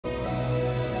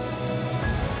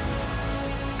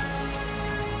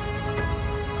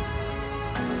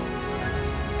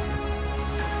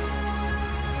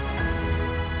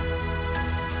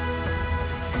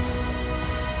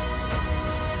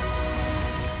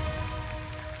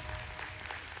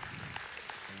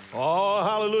Oh,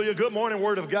 hallelujah. Good morning,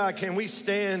 Word of God. Can we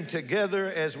stand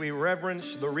together as we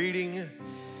reverence the reading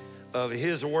of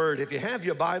His Word? If you have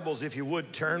your Bibles, if you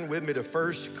would, turn with me to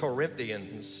 1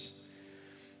 Corinthians.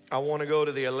 I want to go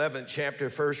to the 11th chapter,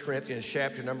 1 Corinthians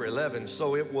chapter number 11.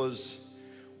 So it was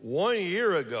 1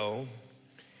 year ago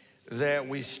that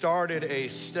we started a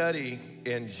study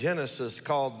in Genesis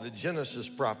called the Genesis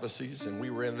Prophecies, and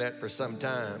we were in that for some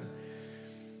time.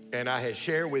 And I had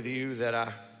shared with you that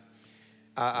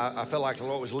I felt like the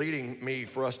Lord was leading me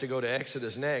for us to go to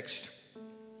Exodus next.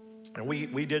 And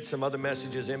we did some other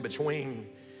messages in between.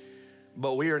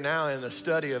 But we are now in the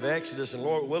study of Exodus, and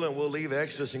Lord willing, we'll leave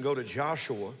Exodus and go to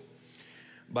Joshua.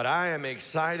 But I am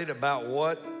excited about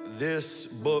what this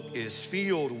book is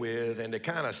filled with, and to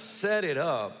kind of set it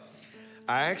up,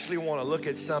 I actually want to look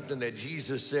at something that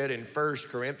Jesus said in 1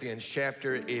 Corinthians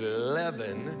chapter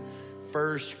 11.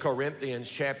 1 Corinthians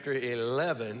chapter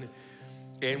 11.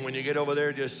 And when you get over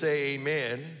there, just say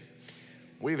amen.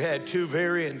 We've had two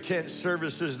very intense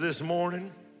services this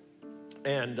morning.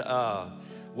 And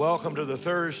welcome to the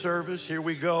third service. Here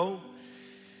we go.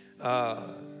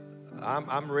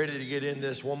 I'm ready to get in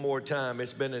this one more time.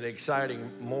 It's been an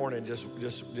exciting morning,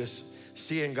 just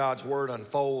seeing God's word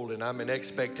unfold. And I'm in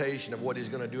expectation of what He's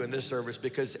going to do in this service,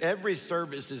 because every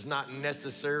service is not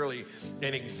necessarily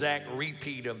an exact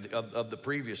repeat of the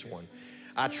previous one.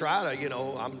 I try to,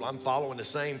 I'm following the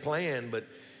same plan, but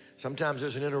sometimes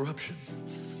there's an interruption.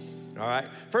 All right.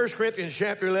 1 Corinthians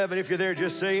chapter 11, if you're there,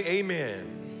 just say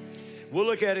amen. We'll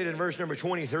look at it in verse number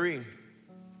 23.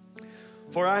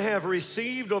 For I have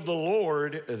received of the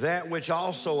Lord that which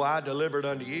also I delivered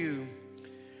unto you,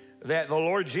 that the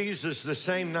Lord Jesus, the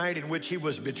same night in which He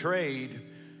was betrayed,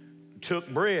 took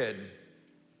bread.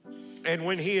 And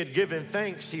when He had given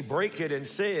thanks, He brake it and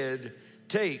said,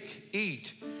 Take,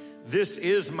 eat. This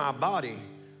is my body,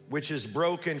 which is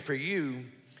broken for you.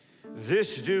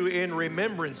 This do in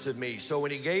remembrance of me. So when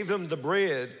He gave them the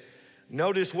bread,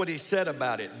 notice what He said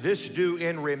about it. This do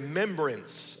in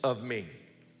remembrance of me.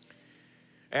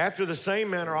 After the same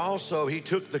manner also, He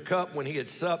took the cup when He had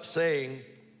supped, saying,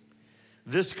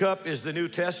 This cup is the New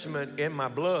Testament in my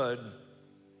blood.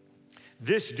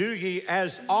 This do ye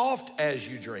as oft as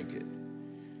you drink it.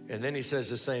 And then He says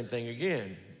the same thing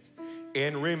again.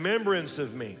 In remembrance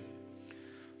of me.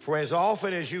 For as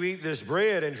often as you eat this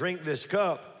bread and drink this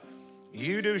cup,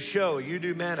 you do show, you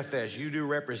do manifest, you do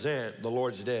represent the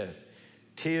Lord's death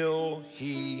till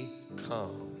He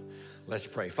come. Let's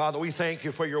pray. Father, we thank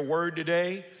You for Your word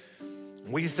today.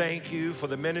 We thank You for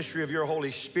the ministry of Your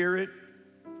Holy Spirit,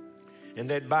 and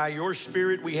that by Your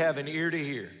Spirit we have an ear to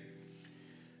hear.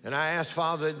 And I ask,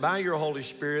 Father, that by Your Holy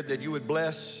Spirit that You would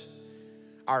bless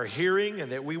our hearing,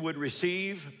 and that we would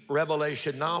receive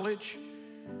revelation knowledge.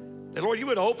 And Lord, You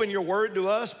would open Your word to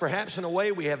us, perhaps in a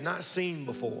way we have not seen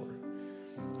before.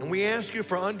 And we ask You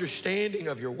for understanding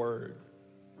of Your word,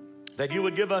 that You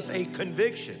would give us a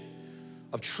conviction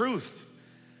of truth.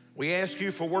 We ask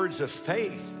You for words of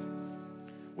faith.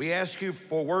 We ask You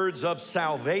for words of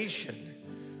salvation.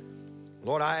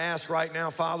 Lord, I ask right now,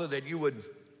 Father, that You would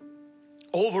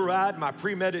override my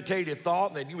premeditated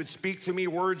thought, that You would speak to me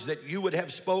words that You would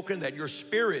have spoken, that Your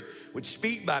Spirit would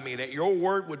speak by me, that Your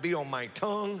word would be on my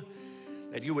tongue,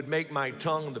 that You would make my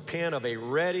tongue the pen of a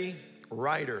ready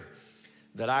writer,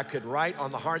 that I could write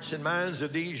on the hearts and minds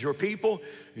of these Your people,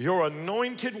 Your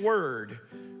anointed word,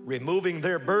 removing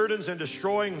their burdens and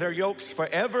destroying their yokes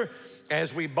forever,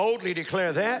 as we boldly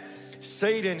declare that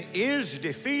Satan is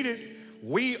defeated,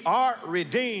 we are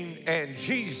redeemed, and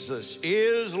Jesus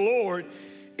is Lord,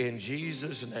 in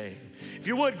Jesus' name. If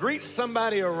you would, greet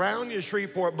somebody around you,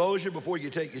 Shreveport, Bossier, before you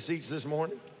take your seats this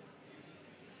morning.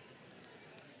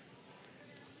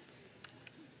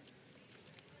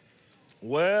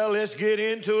 Well, let's get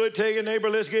into it. Tell your neighbor,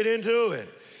 let's get into it.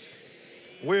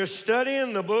 We're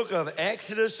studying the book of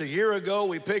Exodus. A year ago,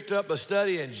 we picked up a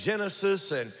study in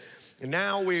Genesis, and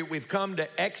now we've come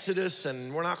to Exodus,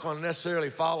 and we're not going to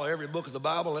necessarily follow every book of the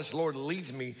Bible unless the Lord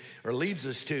leads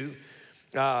us to.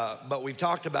 But we've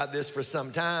talked about this for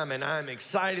some time, and I'm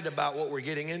excited about what we're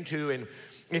getting into. And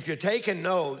if you're taking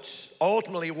notes,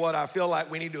 ultimately what I feel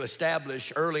like we need to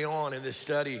establish early on in this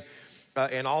study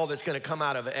and all that's going to come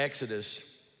out of Exodus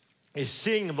is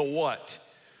seeing the what.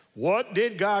 What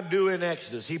did God do in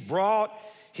Exodus? He brought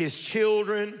His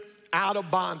children out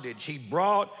of bondage. He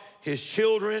brought His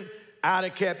children out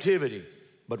of captivity.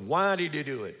 But why did He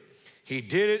do it? He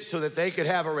did it so that they could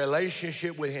have a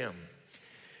relationship with Him.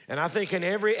 And I think in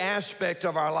every aspect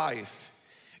of our life,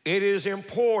 it is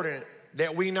important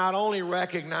that we not only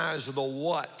recognize the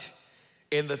what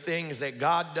in the things that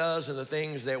God does and the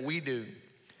things that we do,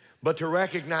 but to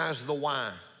recognize the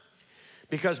why.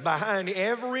 Because behind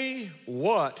every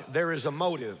what, there is a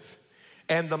motive.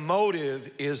 And the motive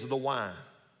is the why.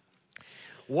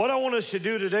 What I want us to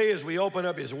do today as we open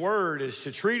up His Word is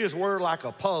to treat His Word like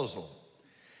a puzzle.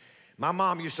 My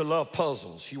mom used to love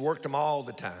puzzles. She worked them all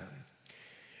the time.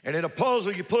 And in a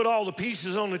puzzle, you put all the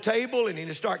pieces on the table and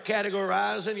you start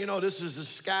categorizing. You know, this is the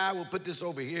sky, we'll put this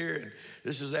over here. And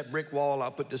this is that brick wall,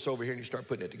 I'll put this over here, and you start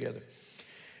putting it together.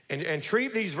 And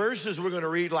treat these verses we're going to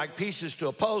read like pieces to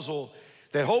a puzzle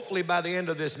that hopefully by the end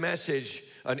of this message,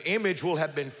 an image will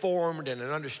have been formed and an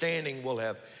understanding will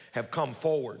have come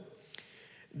forward.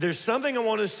 There's something I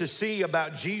want us to see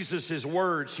about Jesus'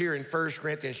 words here in 1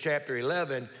 Corinthians chapter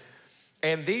 11.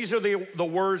 And these are the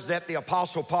words that the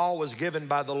Apostle Paul was given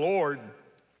by the Lord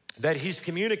that he's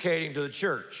communicating to the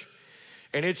church.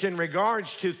 And it's in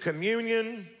regards to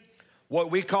communion, what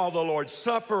we call the Lord's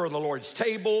Supper or the Lord's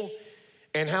table,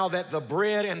 and how that the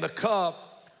bread and the cup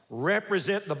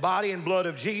represent the body and blood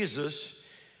of Jesus,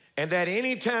 and that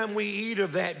anytime we eat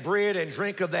of that bread and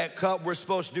drink of that cup, we're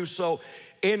supposed to do so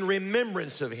in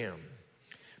remembrance of Him.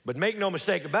 But make no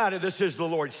mistake about it, this is the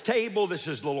Lord's table, this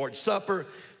is the Lord's Supper,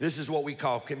 this is what we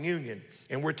call communion.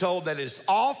 And we're told that as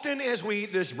often as we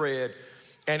eat this bread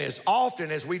and as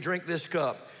often as we drink this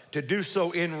cup, to do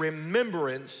so in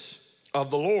remembrance of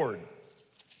the Lord.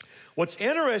 What's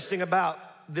interesting about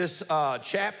this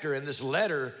chapter and this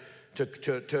letter to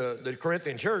the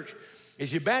Corinthian church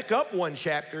is you back up one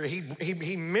chapter,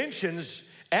 he mentions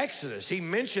Exodus. He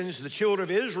mentions the children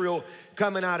of Israel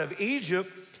coming out of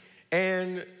Egypt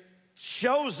and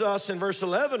shows us in verse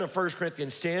 11 of 1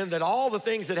 Corinthians 10 that all the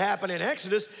things that happen in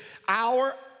Exodus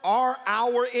are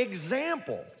our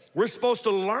example. We're supposed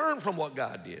to learn from what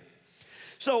God did.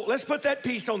 So let's put that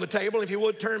piece on the table. If you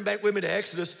would, turn back with me to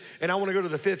Exodus, and I want to go to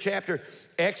the 5th chapter,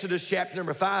 Exodus chapter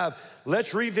number 5.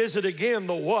 Let's revisit again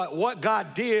the what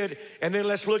God did, and then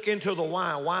let's look into the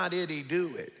why. Why did He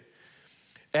do it?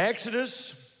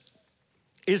 Exodus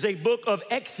is a book of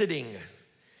exiting.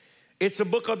 It's a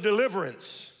book of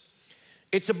deliverance.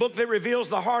 It's a book that reveals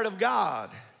the heart of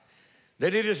God,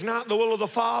 that it is not the will of the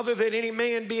Father that any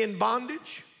man be in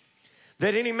bondage,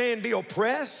 that any man be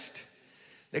oppressed,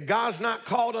 that God's not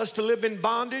called us to live in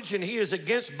bondage, and He is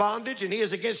against bondage, and He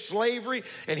is against slavery,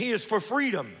 and He is for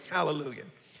freedom. Hallelujah.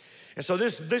 And so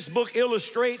this book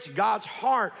illustrates God's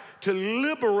heart to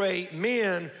liberate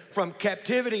men from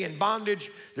captivity and bondage.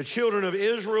 The children of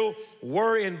Israel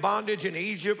were in bondage in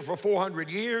Egypt for 400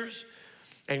 years,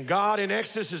 and God in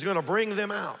Exodus is going to bring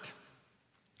them out.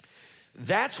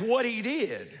 That's what He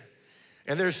did.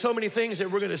 And there's so many things that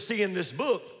we're going to see in this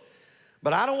book.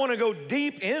 But I don't want to go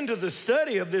deep into the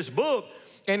study of this book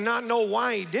and not know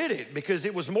why He did it, because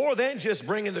it was more than just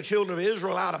bringing the children of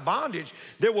Israel out of bondage.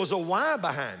 There was a why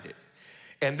behind it.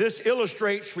 And this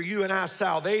illustrates for you and I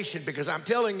salvation, because I'm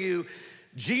telling you,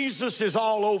 Jesus is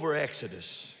all over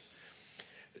Exodus.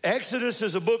 Exodus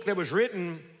is a book that was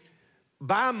written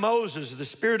by Moses. The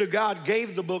Spirit of God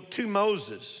gave the book to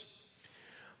Moses.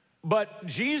 But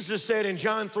Jesus said in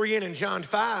John 3 and in John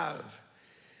 5,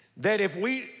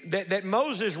 that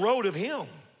Moses wrote of Him.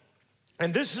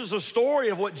 And this is a story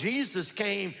of what Jesus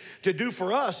came to do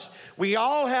for us. We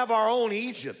all have our own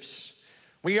Egypts.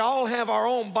 We all have our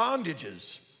own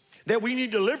bondages that we need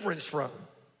deliverance from.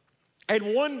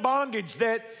 And one bondage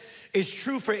that is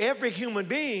true for every human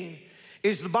being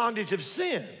is the bondage of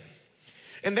sin.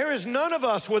 And there is none of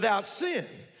us without sin.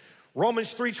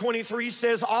 Romans 3:23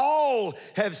 says all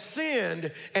have sinned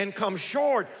and come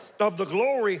short of the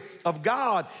glory of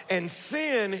God. And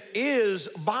sin is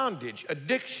bondage,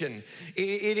 addiction.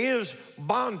 It is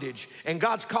bondage. And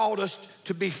God's called us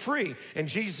to be free. And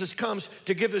Jesus comes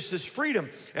to give us this freedom.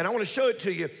 And I want to show it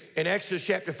to you in Exodus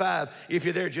chapter 5. If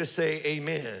you're there, just say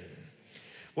amen.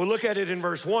 We'll look at it in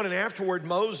verse 1. And afterward,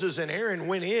 Moses and Aaron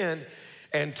went in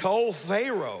and told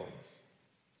Pharaoh,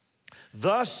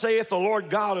 "Thus saith the Lord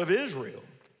God of Israel,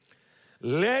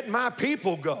 let my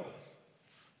people go."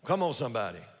 Come on,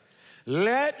 somebody.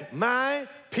 Let my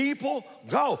people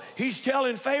go. He's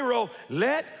telling Pharaoh,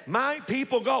 let my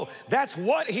people go. That's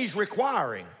what he's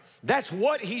requiring. That's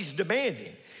what he's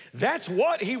demanding. That's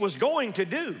what he was going to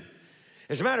do.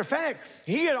 As a matter of fact,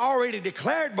 he had already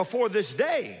declared before this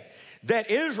day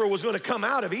that Israel was going to come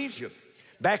out of Egypt.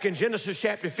 Back in Genesis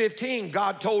chapter 15,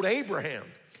 God told Abraham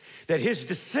that his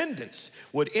descendants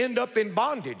would end up in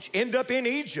bondage, end up in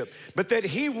Egypt, but that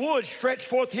he would stretch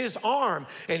forth his arm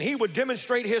and he would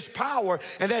demonstrate his power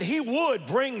and that he would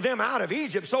bring them out of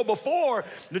Egypt. So before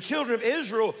the children of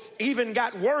Israel even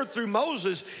got word through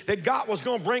Moses that God was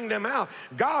going to bring them out,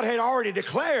 God had already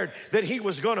declared that he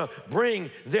was going to bring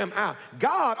them out.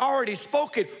 God already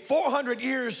spoke it 400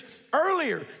 years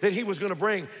earlier that he was going to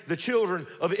bring the children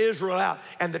of Israel out.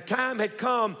 And the time had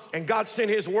come and God sent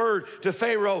his word to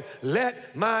Pharaoh,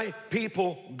 let my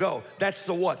people go. That's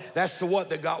the what. That's the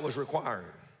what that God was requiring.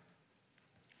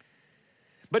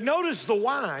 But notice the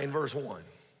why in verse 1.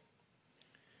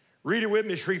 Read it with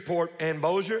me, Shreveport and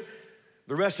Bossier.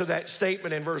 The rest of that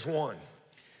statement in verse 1.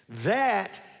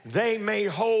 That they may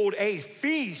hold a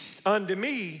feast unto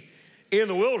me in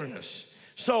the wilderness.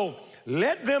 So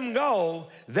let them go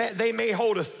that they may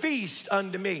hold a feast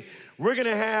unto me. We're going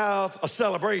to have a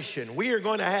celebration. We are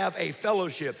going to have a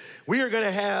fellowship. We are going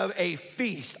to have a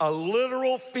feast, a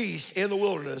literal feast in the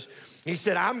wilderness. He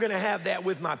said, I'm going to have that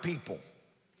with my people.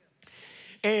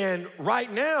 And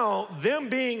right now, them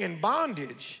being in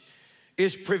bondage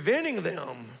is preventing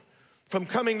them from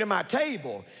coming to my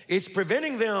table. It's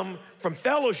preventing them from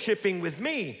fellowshipping with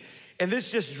me. And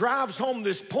this just drives home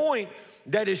this point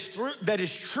that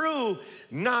is true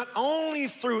not only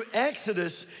through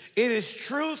Exodus, it is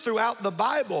true throughout the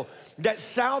Bible that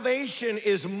salvation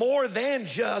is more than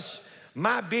just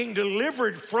my being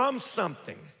delivered from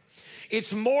something.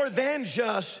 It's more than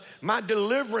just my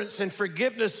deliverance and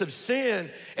forgiveness of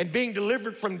sin and being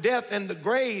delivered from death and the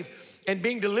grave and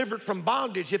being delivered from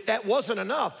bondage. If that wasn't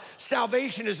enough,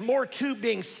 salvation is more to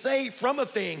being saved from a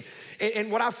thing.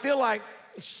 And what I feel like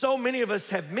so many of us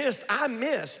have missed, I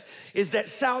missed, is that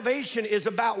salvation is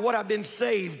about what I've been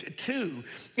saved to.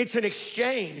 It's an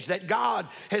exchange that God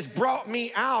has brought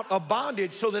me out of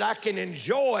bondage so that I can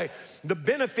enjoy the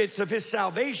benefits of his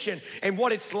salvation and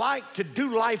what it's like to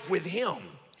do life with him.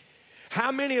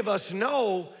 How many of us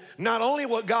know not only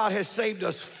what God has saved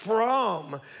us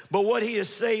from, but what he has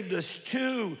saved us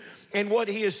to? And what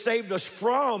he has saved us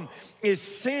from is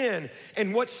sin.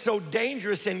 And what's so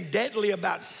dangerous and deadly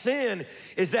about sin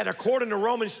is that according to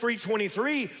Romans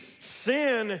 3:23,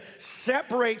 sin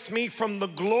separates me from the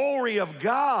glory of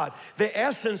God, the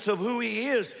essence of who he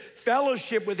is,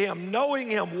 fellowship with him,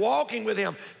 knowing him, walking with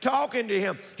him, talking to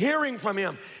him, hearing from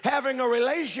him, having a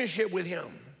relationship with him.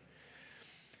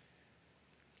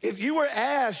 If you were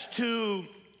asked to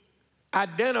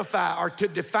identify or to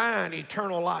define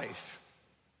eternal life,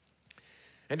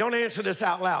 and don't answer this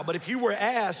out loud, but if you were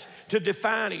asked to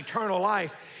define eternal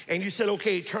life and you said,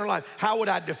 okay, eternal life, how would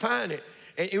I define it?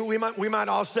 And we might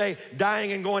all say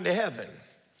dying and going to heaven.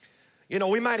 You know,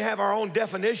 we might have our own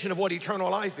definition of what eternal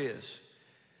life is.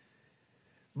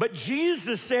 But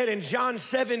Jesus said in John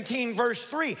 17, verse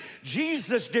 3,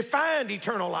 Jesus defined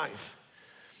eternal life.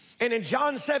 And in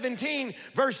John 17,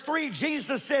 verse 3,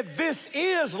 Jesus said, this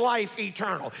is life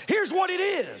eternal. Here's what it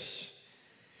is.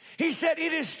 He said,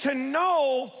 it is to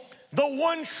know the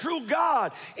one true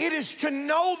God. It is to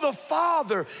know the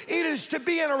Father. It is to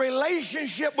be in a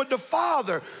relationship with the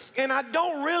Father. And I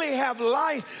don't really have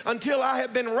life until I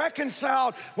have been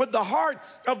reconciled with the heart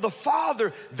of the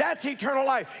Father. That's eternal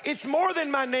life. It's more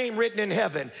than my name written in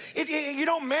heaven. You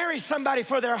don't marry somebody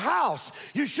for their house.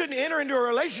 You shouldn't enter into a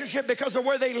relationship because of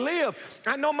where they live.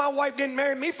 I know my wife didn't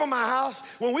marry me for my house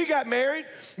when we got married,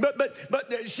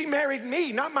 but she married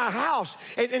me, not my house.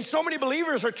 And so many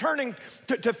believers are turning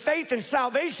to faith and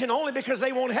salvation only because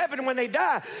they want heaven when they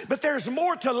die. But there's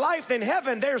more to life than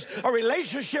heaven. There's a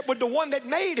relationship with the one that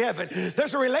made heaven.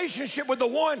 There's a relationship with the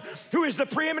one who is the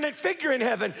preeminent figure in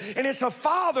heaven. And it's a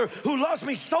Father who loves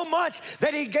me so much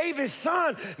that he gave his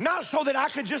son, not so that I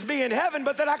could just be in heaven,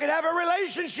 but that I could have a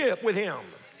relationship with him.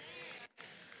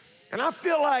 And I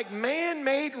feel like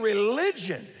man-made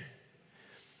religion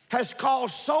has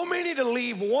caused so many to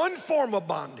leave one form of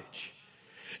bondage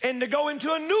and to go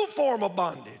into a new form of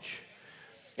bondage.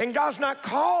 And God's not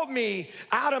called me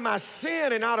out of my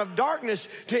sin and out of darkness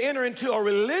to enter into a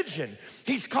religion.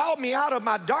 He's called me out of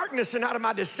my darkness and out of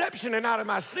my deception and out of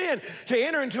my sin to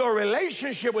enter into a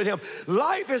relationship with him.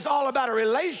 Life is all about a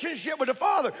relationship with the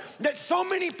Father that so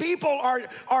many people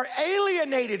are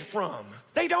alienated from.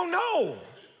 They don't know.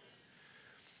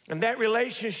 And that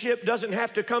relationship doesn't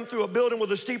have to come through a building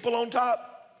with a steeple on top.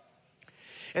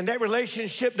 And that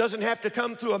relationship doesn't have to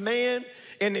come through a man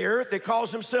in the earth that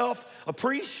calls himself a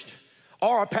priest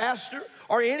or a pastor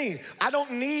or any. I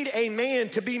don't need a man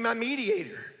to be my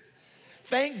mediator.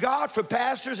 Thank God for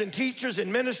pastors and teachers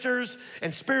and ministers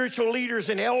and spiritual leaders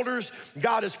and elders.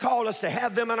 God has called us to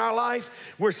have them in our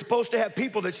life. We're supposed to have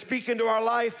people that speak into our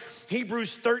life.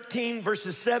 Hebrews 13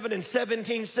 verses 7 and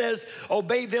 17 says,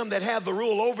 obey them that have the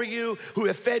rule over you, who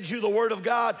have fed you the word of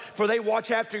God, for they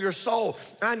watch after your soul.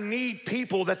 I need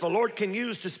people that the Lord can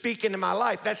use to speak into my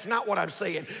life. That's not what I'm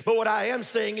saying. But what I am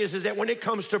saying is that when it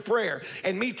comes to prayer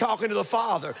and me talking to the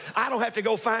Father, I don't have to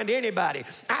go find anybody.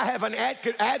 I have an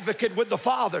advocate with the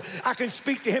Father. I can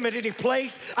speak to him at any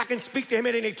place. I can speak to him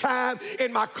at any time,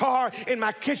 in my car, in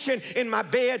my kitchen, in my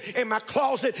bed, in my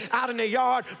closet, out in the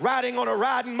yard, riding on a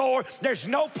riding mower. There's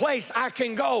no place I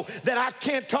can go that I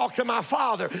can't talk to my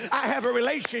Father. I have a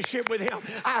relationship with him.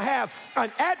 I have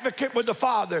an advocate with the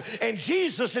Father, and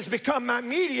Jesus has become my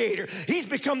mediator. He's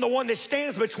become the one that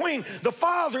stands between the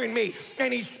Father and me,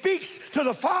 and he speaks to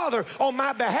the Father on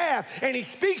my behalf, and he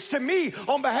speaks to me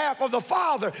on behalf of the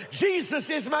Father. Jesus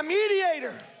is my mediator.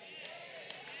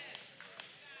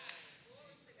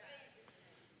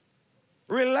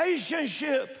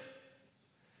 Relationship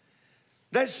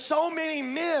that so many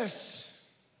miss.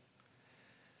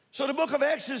 So the book of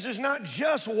Exodus is not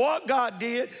just what God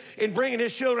did in bringing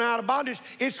his children out of bondage.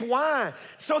 It's why,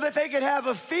 so that they could have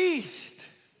a feast.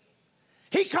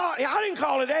 I didn't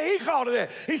call it that. He called it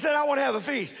that. He said, I want to have a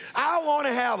feast. I want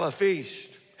to have a feast.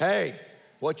 Hey,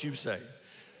 what you say?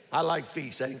 I like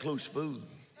feasts. That includes food.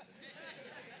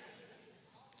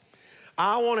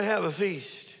 I want to have a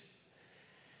feast.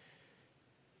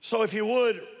 So if you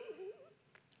would,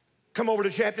 come over to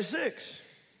chapter 6.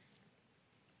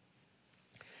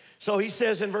 So he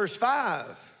says in verse 5,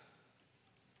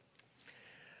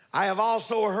 I have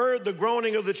also heard the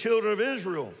groaning of the children of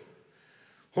Israel,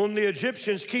 whom the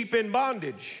Egyptians keep in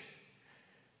bondage,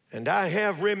 and I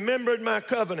have remembered my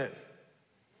covenant.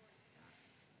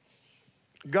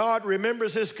 God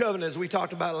remembers his covenant, as we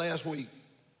talked about last week.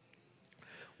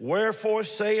 Wherefore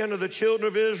say unto the children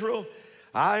of Israel,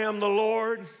 I am the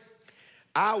Lord.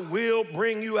 I will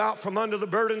bring you out from under the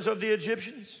burdens of the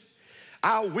Egyptians.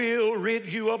 I will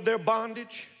rid you of their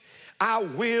bondage. I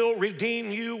will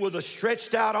redeem you with a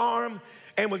stretched out arm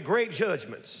and with great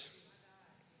judgments.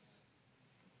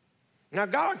 Now,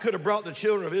 God could have brought the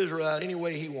children of Israel out any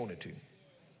way he wanted to.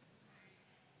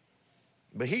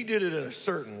 But he did it in a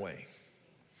certain way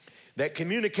that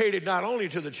communicated not only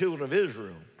to the children of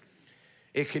Israel,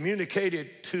 it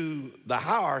communicated to the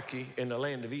hierarchy in the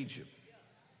land of Egypt.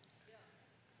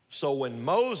 So when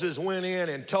Moses went in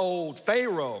and told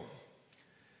Pharaoh,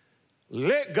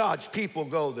 let God's people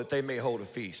go that they may hold a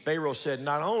feast, Pharaoh said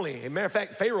not only, as a matter of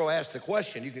fact, Pharaoh asked the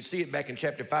question. You can see it back in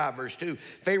chapter 5, verse 2.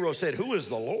 Pharaoh said, who is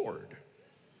the Lord?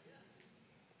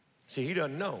 See, he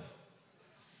doesn't know.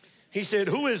 He said,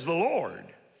 who is the Lord,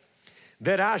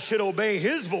 that I should obey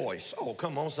his voice? Oh,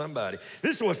 come on, somebody.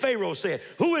 This is what Pharaoh said.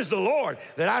 Who is the Lord,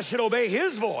 that I should obey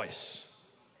his voice?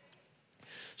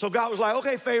 So God was like,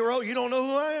 okay, Pharaoh, you don't know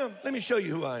who I am? Let me show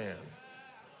you who I am.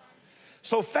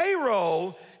 So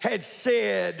Pharaoh had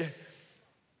said,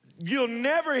 you'll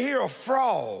never hear a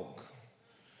frog.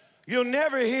 You'll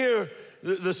never hear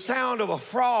the sound of a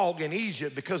frog in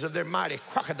Egypt because of their mighty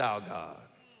crocodile god.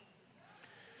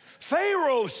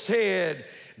 Pharaoh said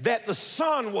that the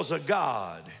sun was a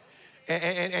god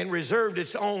and reserved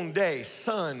its own day,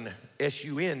 sun,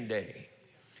 S-U-N day.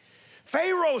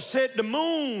 Pharaoh said the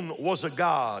moon was a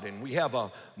god, and we have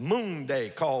a moon day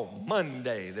called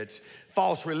Monday. That's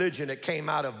false religion that came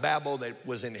out of Babel, that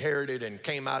was inherited and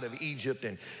came out of Egypt.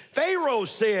 And Pharaoh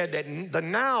said that the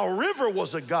Nile River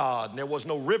was a god, and there was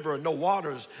no river, no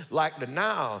waters like the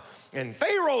Nile. And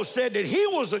Pharaoh said that he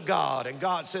was a god, and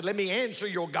God said, let me answer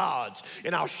your gods,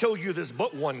 and I'll show you this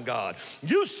but one God.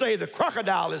 You say the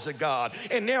crocodile is a god,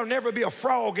 and there'll never be a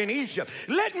frog in Egypt.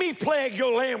 Let me plague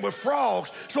your land with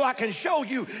frogs so I can show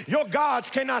you your gods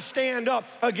cannot stand up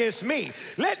against me.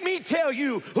 Let me tell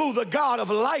you who the God of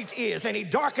light is. And he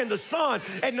darkened the sun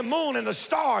and the moon and the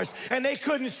stars, and they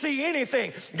couldn't see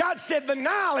anything. God said the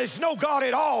Nile is no God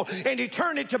at all, and he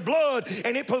turned it to blood,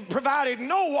 and it provided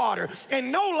no water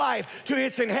and no life to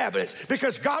its inhabitants,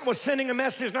 because God was sending a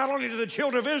message not only to the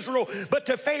children of Israel, but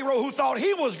to Pharaoh, who thought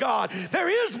he was God. There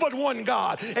is but one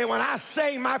God, and when I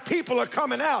say my people are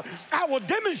coming out, I will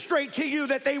demonstrate to you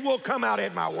that they will come out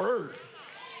at my word.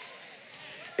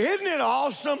 Isn't it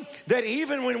awesome that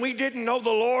even when we didn't know the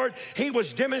Lord, he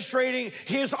was demonstrating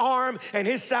his arm and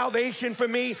his salvation for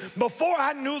me? Before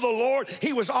I knew the Lord,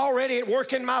 he was already at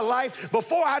work in my life.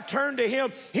 Before I turned to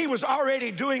him, he was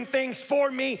already doing things for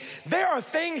me. There are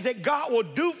things that God will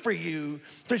do for you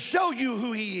to show you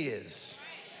who he is,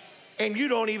 and you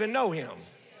don't even know him.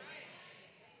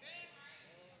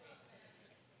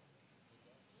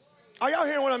 Are y'all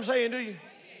hearing what I'm saying, do you?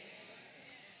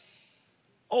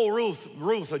 Oh,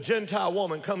 Ruth, a Gentile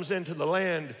woman, comes into the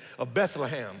land of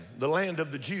Bethlehem, the land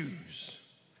of the Jews.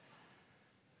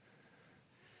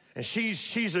 And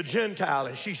she's a Gentile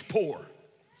and she's poor.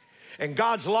 And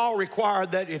God's law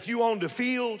required that if you owned a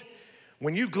field,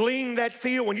 when you gleaned that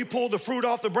field, when you pulled the fruit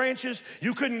off the branches,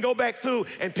 you couldn't go back through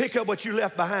and pick up what you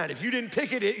left behind. If you didn't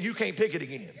pick it, you can't pick it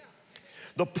again.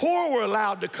 The poor were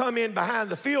allowed to come in behind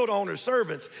the field owner's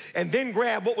servants and then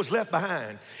grab what was left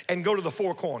behind and go to the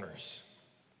four corners.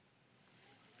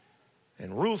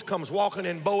 And Ruth comes walking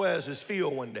in Boaz's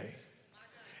field one day,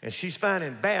 and she's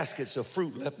finding baskets of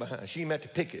fruit left behind. She didn't have to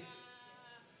pick it.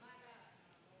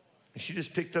 And she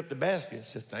just picked up the basket and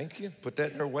said, thank you. Put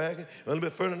that in her wagon. A little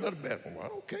bit further, another basket.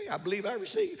 Well, okay, I believe I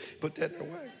received. Put that in her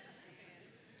wagon.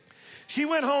 She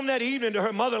went home that evening to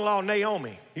her mother-in-law,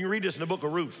 Naomi. You can read this in the book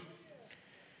of Ruth.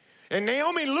 And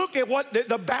Naomi looked at what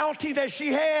the bounty that she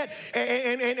had,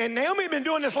 and Naomi had been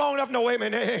doing this long enough. No, wait a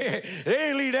minute, they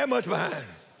didn't leave that much behind.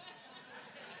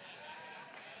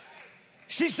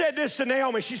 She said this to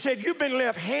Naomi. She said, you've been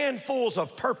left handfuls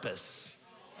of purpose.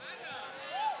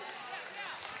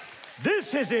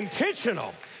 This is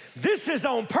intentional. This is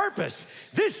on purpose.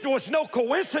 This was no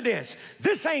coincidence.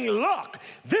 This ain't luck.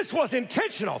 This was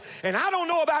intentional. And I don't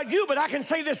know about you, but I can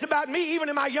say this about me, even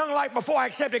in my young life before I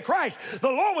accepted Christ. The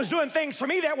Lord was doing things for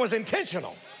me that was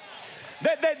intentional.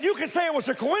 That you can say it was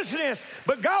a coincidence,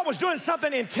 but God was doing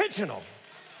something intentional.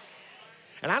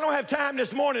 And I don't have time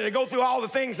this morning to go through all the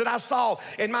things that I saw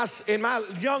in my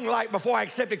young life before I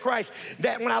accepted Christ,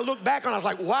 that when I look back on, I was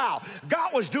like, wow,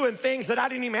 God was doing things that I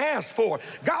didn't even ask for.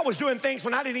 God was doing things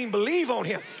when I didn't even believe on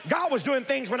him. God was doing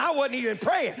things when I wasn't even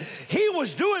praying. He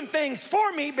was doing things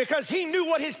for me because he knew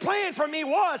what his plan for me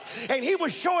was, and he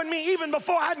was showing me even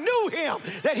before I knew him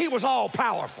that he was all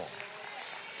powerful.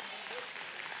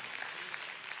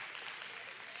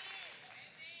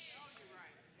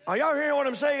 Are y'all hearing what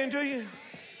I'm saying to you?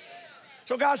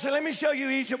 So God said, let me show you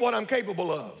each of what I'm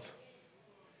capable of.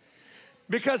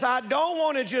 Because I don't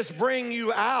want to just bring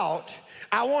you out.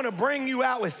 I want to bring you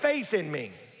out with faith in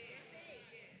me.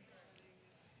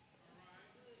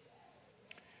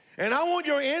 And I want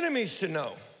your enemies to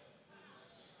know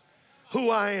who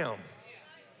I am.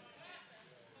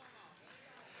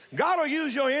 God will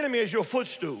use your enemy as your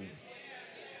footstool.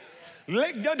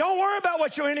 Don't worry about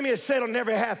what your enemy has said will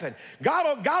never happen.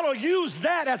 God will use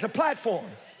that as a platform.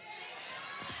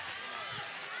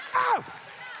 Oh!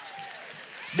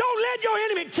 Don't let your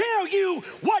enemy tell you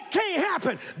what can't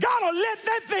happen. God will let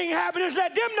that thing happen and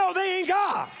let them know they ain't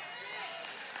God.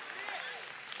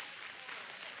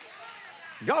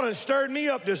 Y'all done stirred me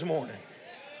up this morning.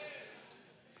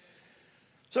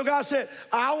 So God said,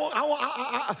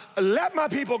 let my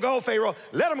people go, Pharaoh.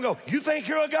 Let them go. You think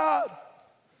you're a God?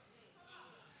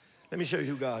 Let me show you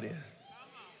who God is.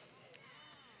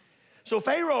 So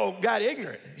Pharaoh got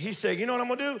ignorant. He said, you know what I'm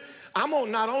gonna do?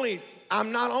 I'm not only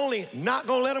not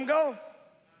gonna let them go,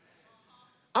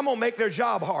 I'm gonna make their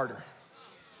job harder.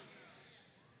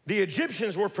 The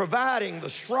Egyptians were providing the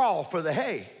straw for the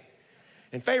hay.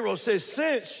 And Pharaoh says,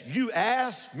 since you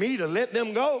asked me to let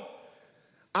them go,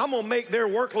 I'm gonna make their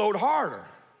workload harder.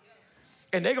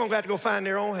 And they're gonna have to go find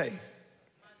their own hay.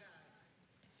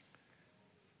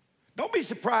 Don't be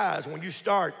surprised when you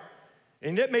start,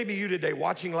 and that may be you today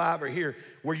watching live or here,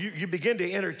 where you begin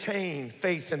to entertain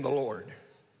faith in the Lord.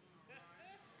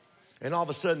 And all of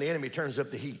a sudden the enemy turns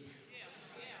up the heat.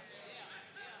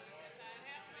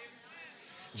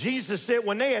 Jesus said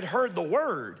when they had heard the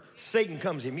word, Satan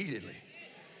comes immediately.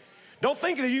 Don't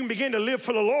think that you can begin to live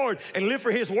for the Lord and live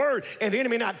for his word and the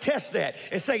enemy not test that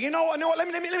and say, you know what, let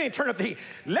me turn up the heat.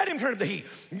 Let him turn up the heat.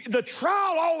 The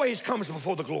trial always comes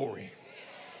before the glory.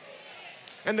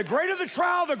 And the greater the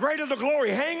trial, the greater the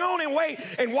glory. Hang on and wait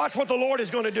and watch what the Lord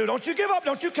is going to do. Don't you give up.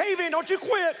 Don't you cave in. Don't you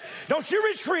quit. Don't you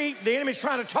retreat. The enemy's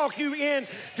trying to talk you in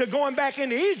to going back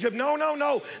into Egypt. No, no,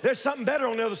 no. There's something better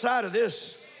on the other side of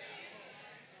this.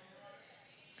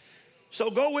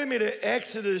 So go with me to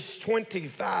Exodus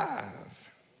 25.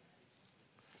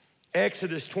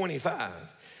 Exodus 25.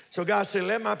 So God said,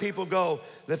 let my people go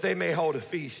that they may hold a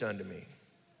feast unto me.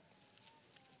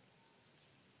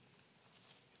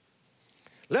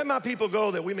 Let my people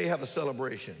go that we may have a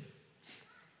celebration,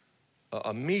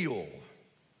 a meal.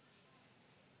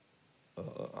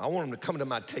 I want them to come to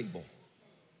my table.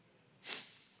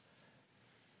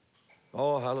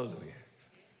 Oh, hallelujah.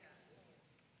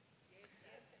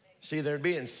 See, they're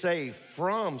being saved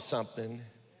from something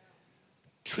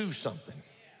to something.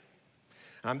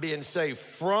 I'm being saved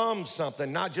from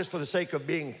something, not just for the sake of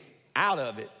being out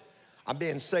of it. I'm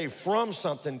being saved from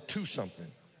something to something.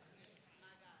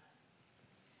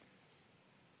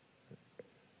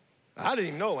 I didn't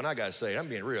even know when I got saved. I'm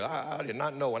being real. I did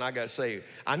not know when I got saved.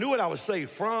 I knew what I was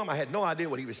saved from. I had no idea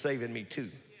what he was saving me to.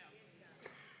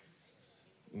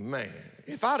 Man,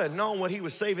 if I'd have known what he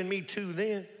was saving me to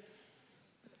then,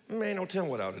 man, don't tell me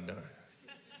what I would have done.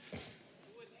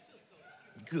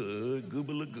 Good,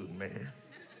 goobalagoo, man.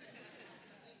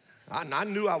 I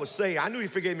knew I was saved. I knew he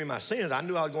forgave me my sins. I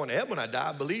knew I was going to heaven when I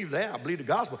died. I believed that. I believed the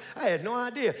gospel. I had no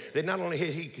idea that not only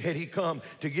had he come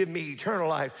to give me eternal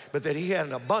life, but that he had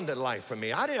an abundant life for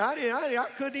me. I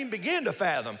couldn't even begin to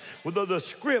fathom with the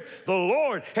script the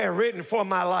Lord had written for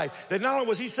my life. That not only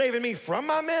was he saving me from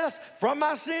my mess, from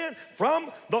my sin, from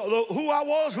who I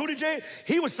was, who did James,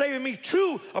 he was saving me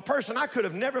to a person I could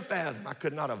have never fathomed. I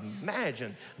could not have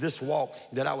imagined this walk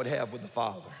that I would have with the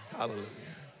Father. Hallelujah.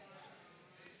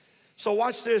 So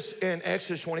watch this in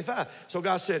Exodus 25. So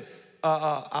God said,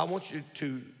 I want you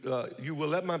to, you will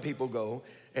let my people go,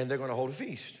 and they're going to hold a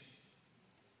feast.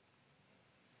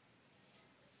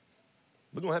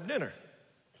 We're going to have dinner.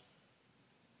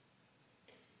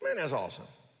 Man, that's awesome.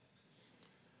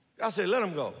 God said, let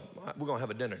them go. We're going to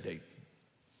have a dinner date.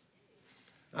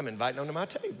 I'm inviting them to my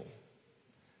table.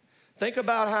 Think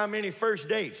about how many first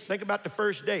dates. Think about the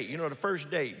first date. You know, the first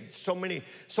date.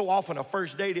 So often a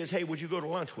first date is, hey, would you go to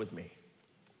lunch with me?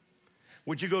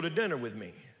 Would you go to dinner with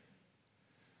me?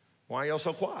 Why are y'all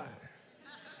so quiet?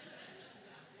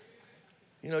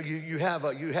 You know, you have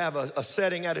a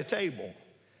setting at a table.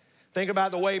 Think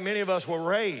about the way many of us were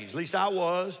raised. At least I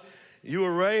was. You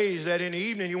were raised that in the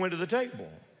evening you went to the table.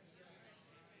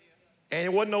 And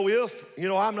it wasn't no if, you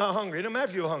know, I'm not hungry. It didn't matter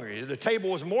if you were hungry. The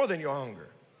table was more than your hunger.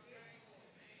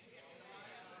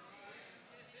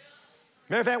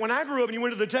 Matter of fact, when I grew up and you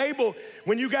went to the table,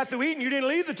 when you got through eating, you didn't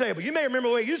leave the table. You may remember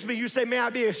the way it used to be. You say, may I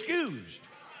be excused?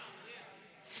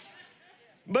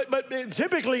 But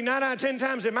typically, 9 out of 10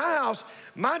 times in my house,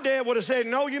 my dad would have said,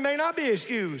 no, you may not be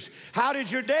excused. How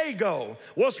did your day go?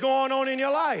 What's going on in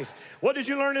your life? What did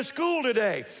you learn at school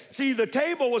today? See, the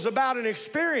table was about an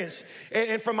experience.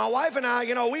 And for my wife and I,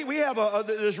 you know, we have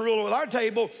this rule with our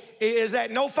table is that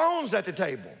no phones at the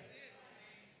table.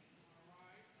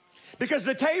 Because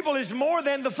the table is more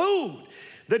than the food.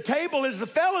 The table is the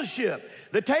fellowship.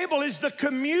 The table is the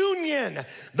communion.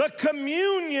 The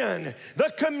communion.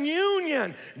 The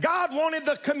communion. God wanted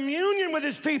the communion with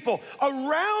his people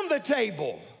around the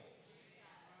table.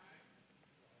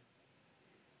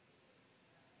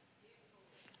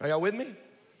 Are y'all with me?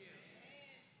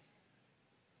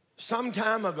 Some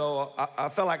time ago, I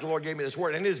felt like the Lord gave me this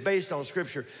word, and it is based on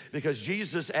scripture because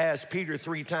Jesus asked Peter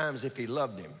 3 times if he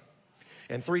loved him.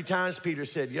 And 3 times Peter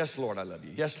said, yes, Lord, I love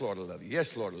you. Yes, Lord, I love you.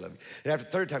 Yes, Lord, I love you. And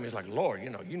after the 3rd time, he's like, Lord,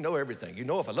 you know everything. You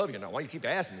know if I love you or not. Why do you keep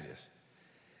asking me this?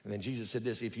 And then Jesus said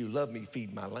this, if you love me,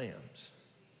 feed my lambs.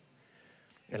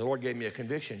 And the Lord gave me a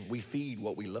conviction. We feed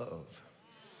what we love.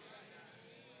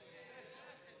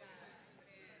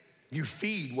 You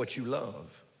feed what you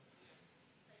love.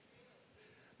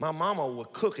 My mama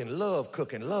would cook and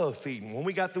love feeding. When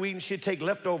we got through eating, she'd take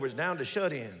leftovers down to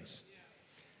shut-ins.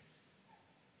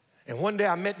 And one day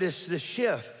I met this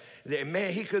chef.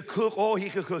 Man, he could cook. Oh, he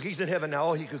could cook. He's in heaven now.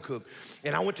 Oh, he could cook.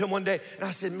 And I went to him one day, and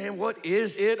I said, man, what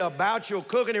is it about your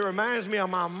cooking? It reminds me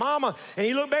of my mama. And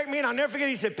he looked back at me, and I'll never forget.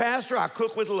 He said, Pastor, I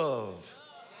cook with love.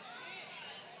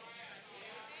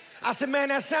 I said, man,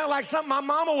 that sounds like something my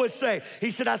mama would say. He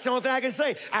said, that's the only thing I can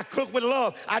say. I cook with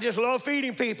love. I just love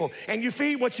feeding people. And you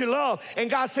feed what you love.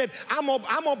 And God said, I'm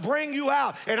gonna bring you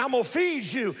out, and I'm going to feed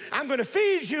you. I'm going to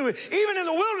feed you. Even in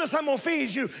the wilderness, I'm going to feed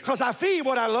you because I feed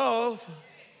what I love.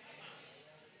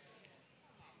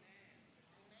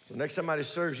 So next time somebody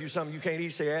serves you something you can't eat,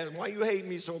 say, why you hate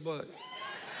me so much?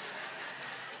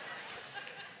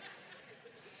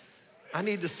 I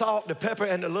need the salt, the pepper,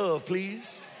 and the love,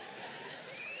 please.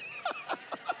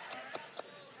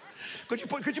 Could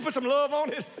you put some love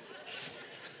on it?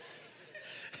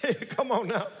 Come on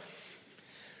now.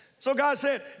 So God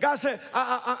said,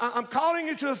 I'm calling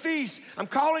you to a feast. I'm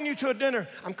calling you to a dinner.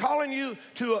 I'm calling you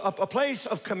to a place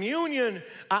of communion.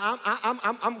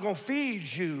 I'm going to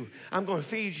feed you. I'm going to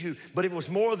feed you. But it was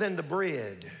more than the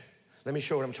bread. Let me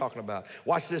show you what I'm talking about.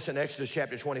 Watch this in Exodus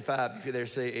chapter 25. If you're there,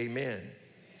 say amen.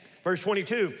 Verse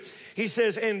 22, he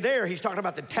says, and there, he's talking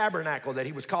about the tabernacle that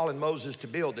he was calling Moses to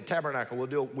build. The tabernacle we'll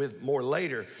deal with more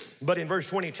later. But in verse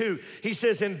 22, he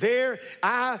says, and there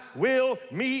I will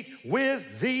meet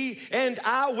with thee, and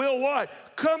I will what?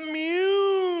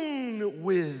 Commune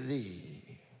with thee.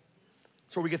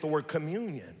 So we get the word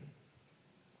communion.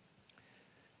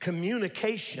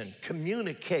 Communication,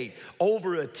 communicate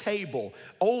over a table,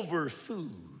 over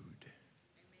food,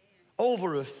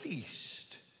 over a feast.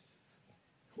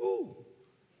 Ooh.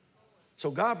 So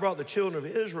God brought the children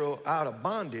of Israel out of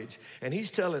bondage, and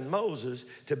he's telling Moses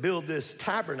to build this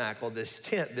tabernacle, this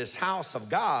tent, this house of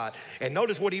God. And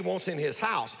notice what he wants in his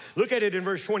house. Look at it in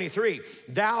verse 23.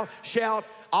 Thou shalt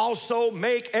also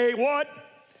make a what?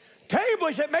 Table.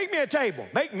 He said, make me a table.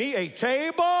 Make me a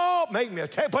table. Make me a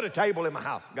table. Put a table in my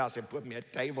house. God said, put me a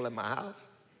table in my house.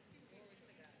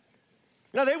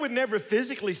 Now, they would never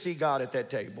physically see God at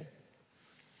that table,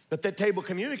 but that table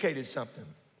communicated something.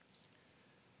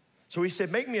 So he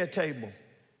said, make me a table.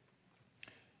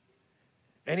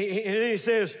 And then he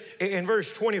says in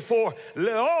verse 24,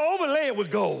 overlay it with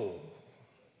gold.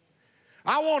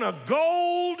 I want a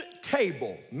gold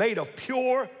table made of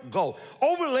pure gold.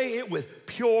 Overlay it with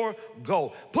pure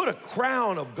gold. Put a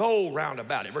crown of gold round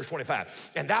about it. Verse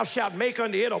 25. And thou shalt make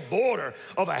unto it a border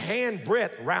of a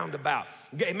handbreadth round about.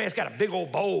 Man, it's got a big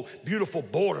old bold, beautiful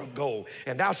border of gold.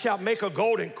 And thou shalt make a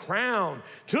golden crown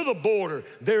to the border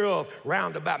thereof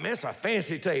round about. Man, it's a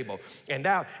fancy table. And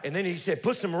then he said,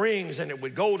 put some rings in it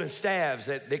with golden staves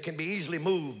that they can be easily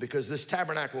moved, because this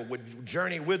tabernacle would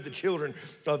journey with the children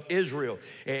of Israel.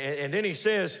 And then he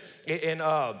says in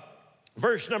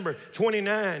verse number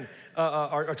 29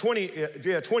 or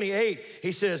 28,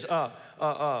 he says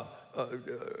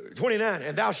 29,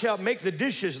 and thou shalt make the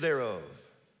dishes thereof.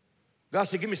 God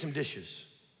said, give me some dishes.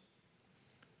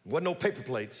 Wasn't no paper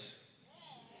plates.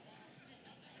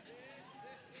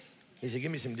 He said,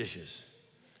 give me some dishes.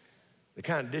 The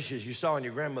kind of dishes you saw in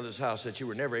your grandmother's house that you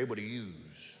were never able to use.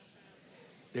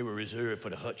 They were reserved for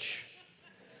the hutch.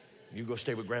 You go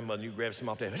stay with grandmother and you grab some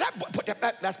off there.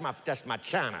 That's my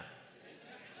china.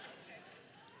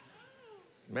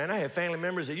 Man, I had family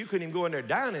members that you couldn't even go in their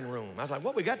dining room. I was like,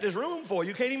 what we got this room for?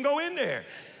 You can't even go in there.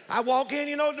 I walk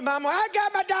in, mama, I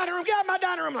got my dining room, I'm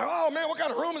like, oh man, what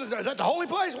kind of room is this? Is that the holy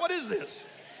place? What is this?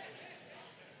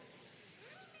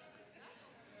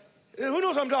 Who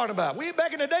knows what I'm talking about? We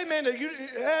back in the day, man,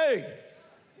 hey,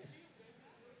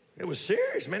 it was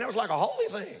serious, man. That was like a holy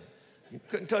thing. You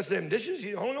couldn't touch them dishes,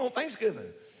 only on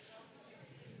Thanksgiving.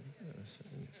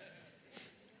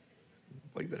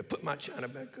 Well, you better put my china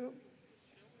back up.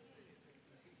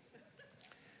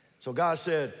 So God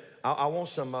said, I want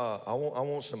some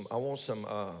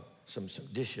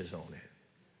dishes on it.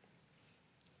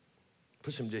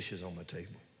 Put some dishes on my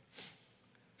table.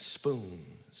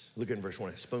 Spoons. Look at verse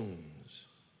 1. Spoons.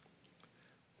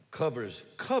 Covers.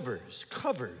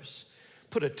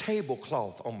 Put a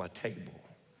tablecloth on my table.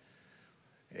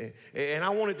 And I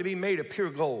want it to be made of pure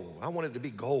gold. I want it to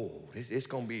be gold. It's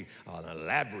going to be an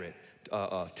elaborate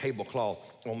tablecloth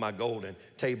on my golden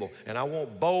table. And I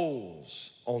want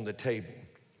bowls on the table.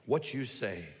 What you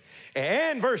say?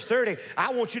 And verse 30,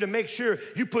 I want you to make sure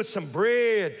you put some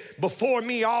bread before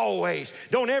me always.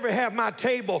 Don't ever have my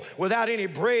table without any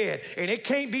bread. And it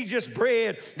can't be just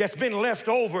bread that's been left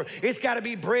over. It's got to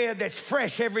be bread that's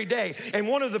fresh every day. And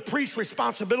one of the priest's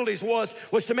responsibilities was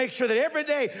to make sure that every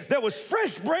day there was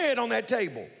fresh bread on that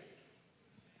table.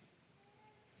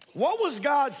 What was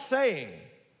God saying?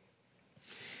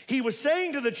 He was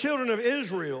saying to the children of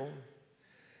Israel,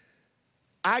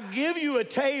 I give you a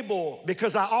table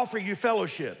because I offer you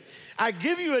fellowship. I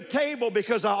give you a table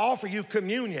because I offer you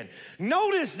communion.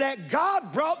 Notice that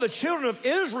God brought the children of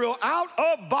Israel out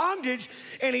of bondage,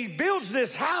 and he builds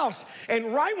this house.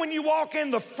 And right when you walk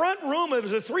in the front room,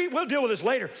 we'll deal with this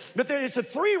later, but it's a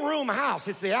 3-room house.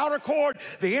 It's the outer court,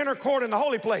 the inner court, and the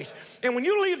holy place. And when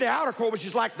you leave the outer court, which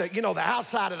is like the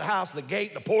outside of the house, the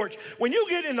gate, the porch, when you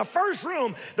get in the first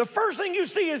room, the first thing you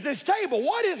see is this table.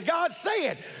 What is God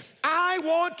saying? I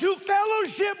want to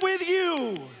fellowship with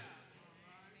you.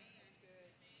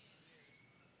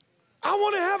 I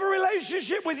want to have a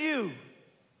relationship with you.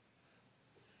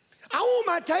 I want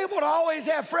my table to always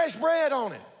have fresh bread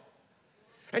on it.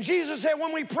 And Jesus said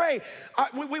when we pray,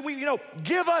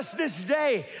 give us this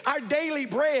day our daily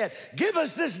bread. Give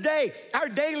us this day our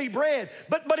daily bread.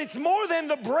 But it's more than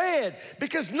the bread,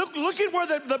 because look at where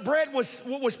the bread was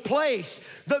placed.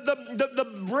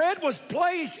 The bread was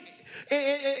placed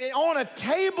on a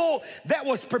table that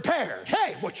was prepared.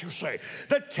 Hey, what you say?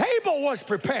 The table was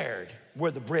prepared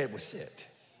where the bread was set.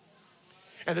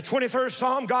 And the 23rd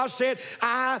Psalm, God said,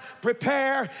 I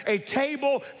prepare a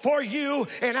table for you,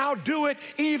 and I'll do it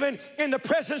even in the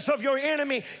presence of your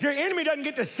enemy. Your enemy doesn't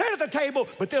get to sit at the table,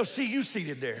 but they'll see you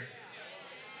seated there.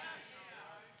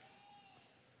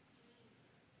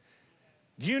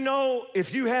 Do you know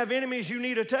if you have enemies, you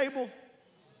need a table?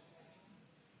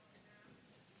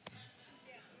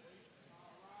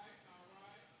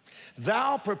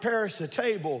 Thou preparest a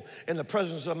table in the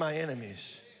presence of my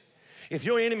enemies. If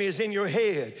your enemy is in your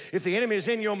head, if the enemy is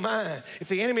in your mind, if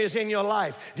the enemy is in your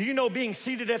life, do you know being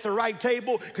seated at the right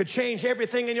table could change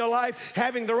everything in your life?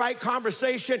 Having the right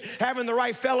conversation, having the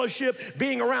right fellowship,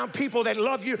 being around people that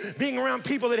love you, being around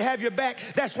people that have your back.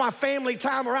 That's why family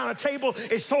time around a table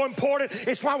is so important.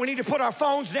 It's why we need to put our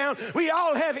phones down. We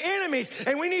all have enemies,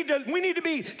 and we need to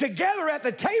be together at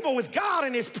the table with God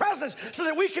in His presence so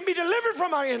that we can be delivered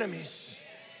from our enemies.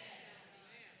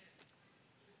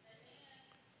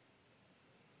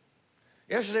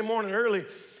 Yesterday morning early,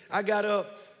 I got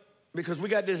up because we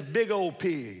got this big old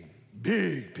pig,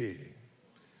 big pig.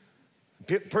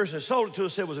 The person that sold it to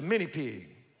us said it was a mini pig.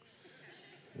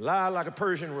 Lied like a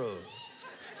Persian rug.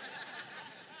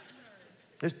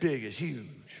 This pig is huge.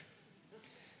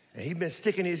 And he'd been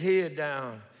sticking his head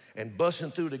down and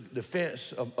busting through the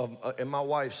fence in my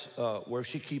wife's, where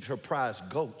she keeps her prized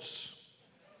goats.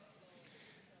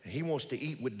 And he wants to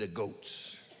eat with the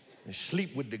goats and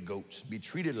sleep with the goats, be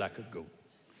treated like a goat.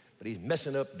 But he's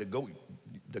messing up the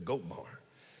goat barn.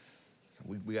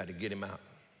 So we got to get him out.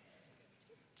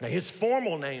 Now, his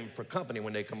formal name for company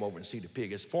when they come over and see the pig,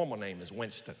 his formal name is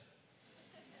Winston.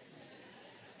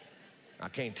 I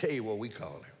can't tell you what we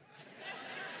call him.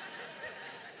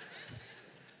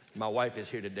 My wife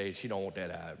is here today. She don't want that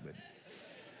out, but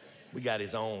we got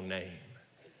his own name.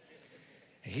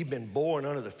 And he'd been boring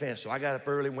under the fence, so I got up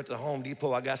early, went to the Home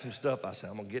Depot. I got some stuff. I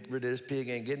said, I'm going to get rid of this pig.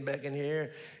 Ain't getting back in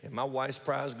here. And my wife's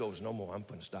prize goes, no more. I'm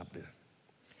going to stop this.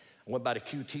 I went by the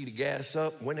QT to gas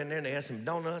up, went in there, and they had some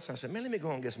donuts. I said, man, let me go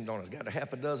and get some donuts. Got a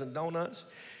half a dozen donuts,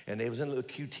 and they was in a little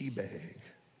QT bag.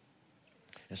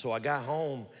 And so I got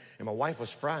home, and my wife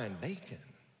was frying bacon.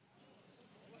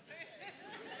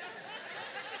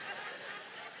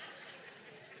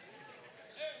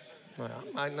 Well,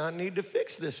 I might not need to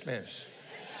fix this fence.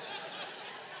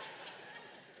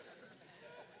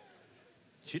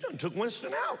 She done took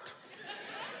Winston out.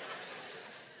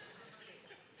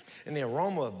 And the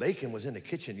aroma of bacon was in the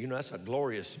kitchen. You know, that's a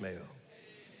glorious smell.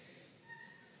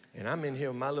 And I'm in here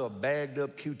with my little bagged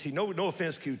up QT. No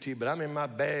offense, QT, but I'm in my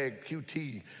bag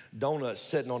QT donuts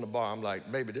sitting on the bar. I'm like,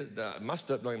 baby, my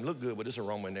stuff don't even look good with this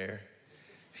aroma in there.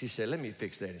 She said, let me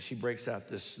fix that. And she breaks out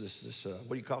this what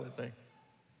do you call that thing?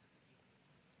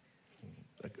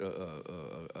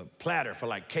 A platter for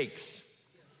like cakes.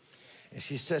 And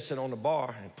she sets it on the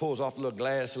bar and pulls off the little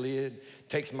glass lid,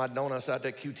 takes my donuts out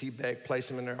that QT bag, places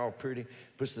them in there all pretty,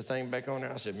 puts the thing back on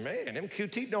there. I said, man, them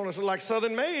QT donuts are like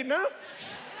Southern Made now.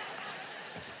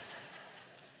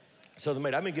 Southern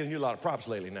Made, I've been giving you a lot of props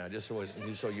lately now, just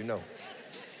so you know.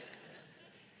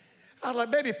 I was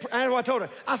like, baby, and I told her,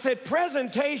 I said,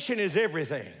 presentation is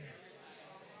everything.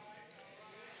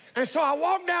 And so I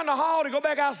walked down the hall to go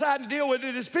back outside and deal with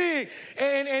this pig.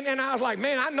 And I was like,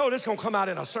 man, I know this is going to come out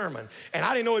in a sermon. And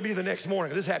I didn't know it'd be the next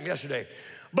morning. This happened yesterday.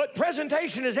 But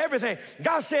presentation is everything.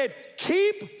 God said,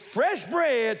 keep fresh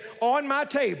bread on my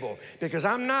table because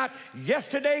I'm not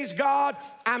yesterday's God,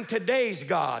 I'm today's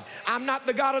God. I'm not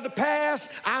the God of the past,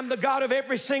 I'm the God of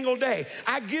every single day.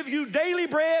 I give you daily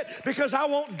bread because I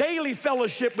want daily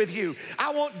fellowship with you.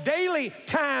 I want daily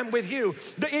time with you.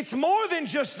 It's more than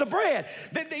just the bread.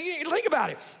 Think about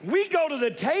it. We go to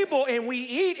the table and we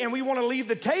eat and we want to leave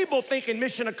the table thinking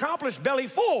mission accomplished, belly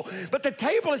full. But the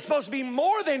table is supposed to be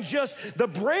more than just the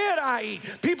bread I eat.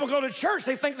 People go to church,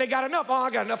 they think they got enough. Oh, I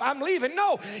got enough, I'm leaving.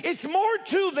 No, it's more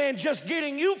too than just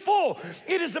getting you full.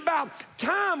 It is about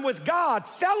time with God,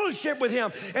 fellowship with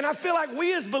Him. And I feel like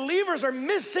we as believers are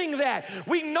missing that.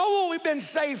 We know what we've been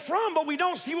saved from, but we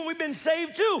don't see what we've been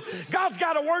saved to. God's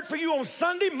got a word for you on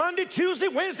Sunday, Monday, Tuesday,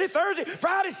 Wednesday, Thursday,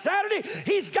 Friday, Saturday.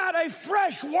 He's got a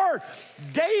fresh word.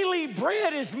 Daily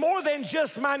bread is more than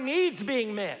just my needs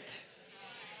being met.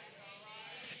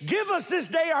 Give us this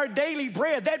day our daily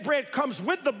bread. That bread comes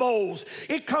with the bowls.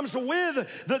 It comes with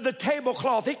the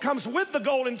tablecloth. It comes with the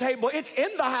golden table. It's in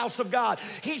the house of God.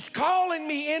 He's calling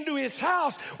me into His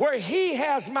house where He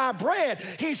has my bread.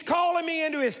 He's calling me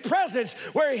into His presence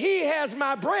where He has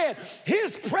my bread.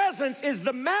 His presence is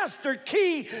the master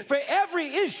key for every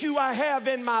issue I have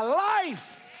in my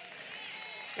life.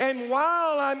 And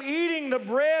while I'm eating the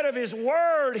bread of His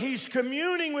word, He's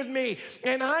communing with me,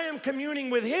 and I am communing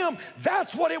with Him.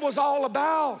 That's what it was all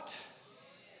about.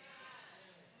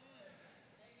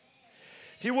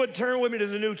 If you would turn with me to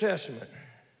the New Testament.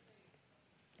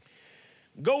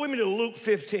 Go with me to Luke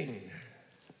 15.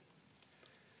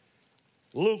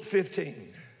 Luke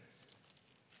 15.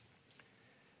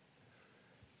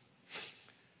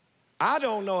 I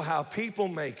don't know how people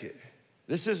make it.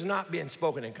 This is not being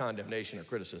spoken in condemnation or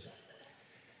criticism.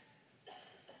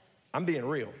 I'm being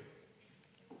real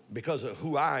because of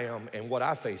who I am and what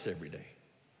I face every day.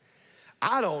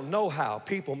 I don't know how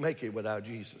people make it without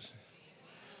Jesus.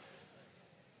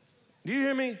 Do you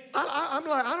hear me? I'm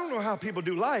like, I don't know how people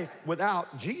do life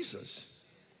without Jesus.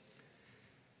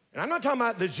 And I'm not talking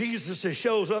about the Jesus that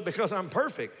shows up because I'm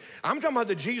perfect. I'm talking about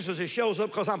the Jesus that shows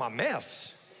up because I'm a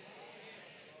mess.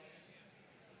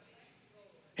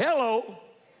 Hello.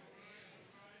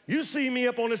 You see me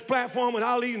up on this platform with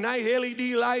all these nice LED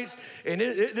lights, and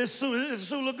this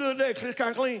suit look good there, it's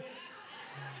kind of clean.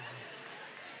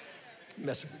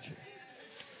 Messing with you.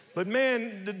 But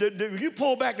man, you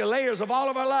pull back the layers of all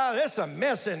of our lives, there's a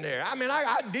mess in there. I mean, I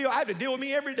have to deal with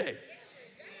me every day.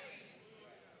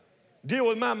 Deal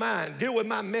with my mind, deal with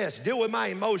my mess, deal with my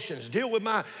emotions, deal with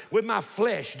my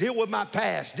flesh, deal with my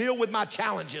past, deal with my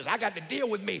challenges. I got to deal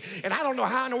with me. And I don't know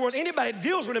how in the world anybody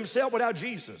deals with himself without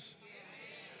Jesus.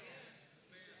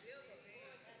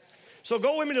 So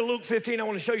go with me to Luke 15. I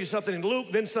want to show you something in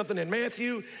Luke, then something in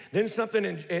Matthew, then something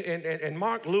in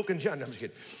Mark, Luke, and John. No, I'm just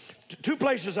kidding. Two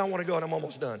places I want to go, and I'm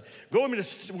almost done. Go with me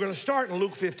we're going to start in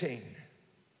Luke 15.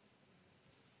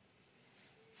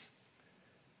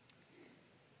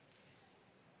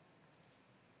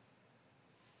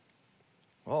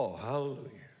 Oh, hallelujah.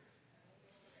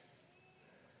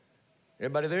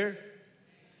 Everybody there?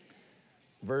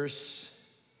 Verse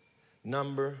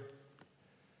number,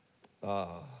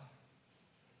 11.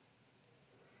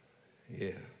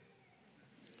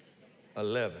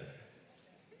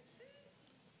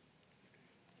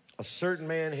 A certain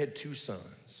man had 2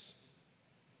 sons.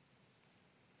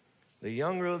 The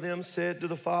younger of them said to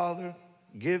the father,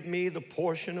 give me the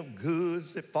portion of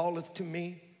goods that falleth to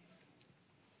me.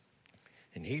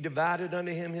 And he divided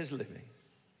unto him his living.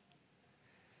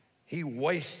 He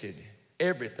wasted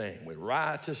everything with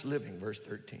riotous living, verse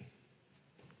 13.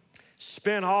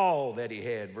 Spent all that he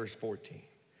had, verse 14.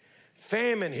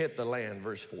 Famine hit the land,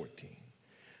 verse 14.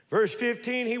 Verse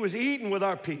 15, he was eaten with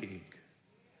our pig.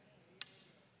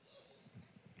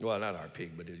 Well, not our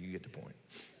pig, but you get the point.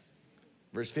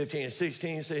 Verse 15 and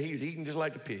 16 say he was eating just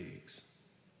like the pigs.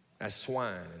 That's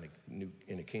swine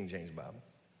in the King James Bible.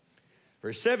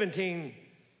 Verse 17,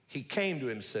 he came to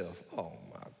himself. Oh,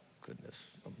 my goodness.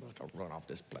 I'm about to run off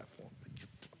this platform.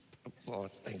 Oh,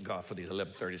 thank God for these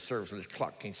 11:30 service. This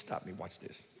clock can't stop me. Watch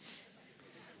this.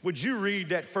 Would you read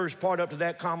that first part up to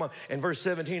that comma and verse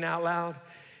 17 out loud?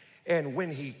 And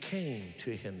when he came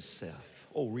to himself.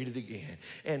 Oh, read it again.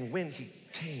 And when he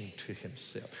came to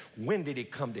himself. When did he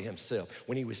come to himself?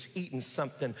 When he was eating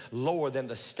something lower than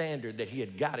the standard that he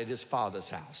had got at his father's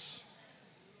house.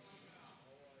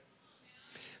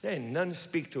 There ain't none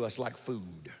speak to us like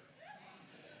food.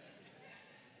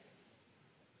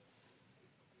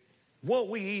 What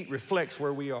we eat reflects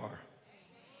where we are.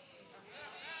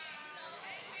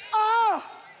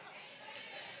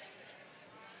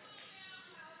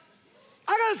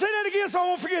 I got to say that again so I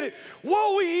won't forget it.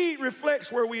 What we eat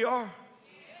reflects where we are.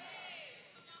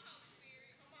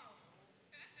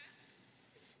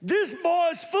 This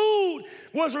boy's food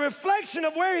was a reflection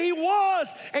of where he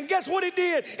was, and guess what it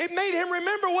did? It made him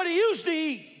remember what he used to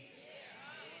eat.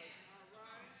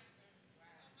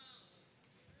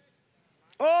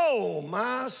 Oh,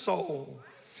 my soul.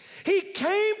 He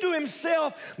came to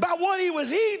himself by what he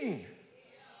was eating.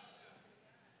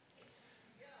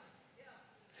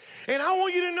 And I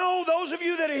want you to know, those of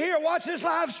you that are here watching this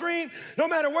live stream, no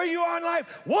matter where you are in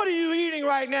life, what are you eating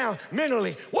right now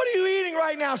mentally? What are you eating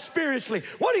right now spiritually?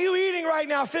 What are you eating right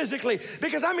now physically?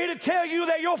 Because I'm here to tell you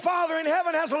that your Father in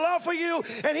heaven has a love for you,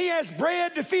 and he has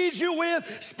bread to feed you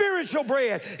with, spiritual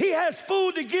bread. He has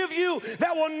food to give you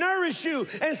that will nourish you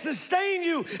and sustain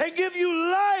you and give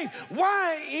you life.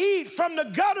 Why eat from the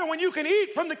gutter when you can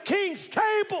eat from the King's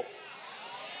table?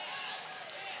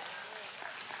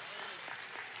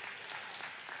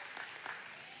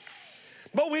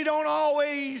 But we don't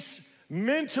always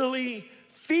mentally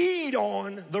feed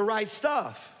on the right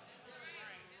stuff.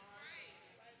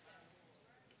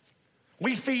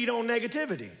 We feed on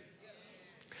negativity.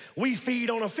 We feed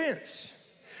on offense.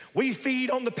 We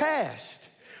feed on the past.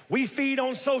 We feed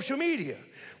on social media.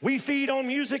 We feed on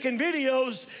music and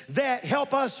videos that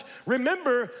help us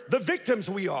remember the victims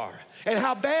we are and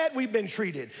how bad we've been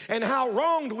treated and how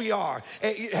wronged we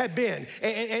have been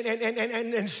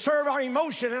and serve our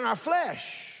emotion and our flesh.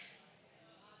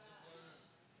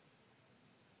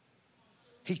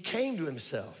 He came to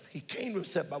himself. He came to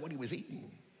himself by what he was eating.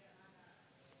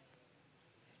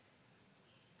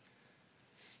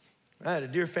 I had a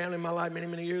dear family in my life many,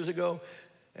 many years ago.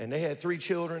 And they had 3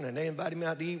 children, and they invited me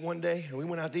out to eat one day, and we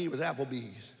went out to eat. It was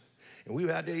Applebee's. And we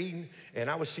were out there eating, and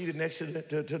I was seated next to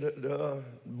the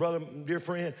brother, dear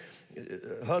friend,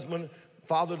 husband,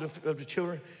 father of the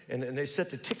children, and they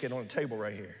set the ticket on the table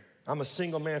right here. I'm a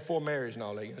single man, 4 marriages and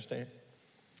all that, you understand?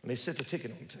 And they set the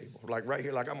ticket on the table, like right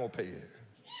here, like I'm gonna pay it.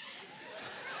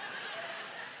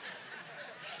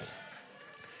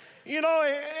 You know,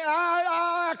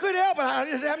 I couldn't help it. I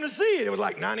just happened to see it. It was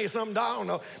like 90-something dollars. I don't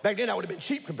know. Back then, that would have been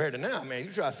cheap compared to now, man.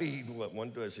 You try to feed, what,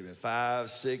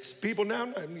 5, 6 people now,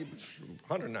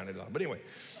 $190. But anyway,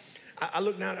 I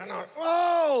looked down and I thought,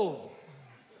 whoa.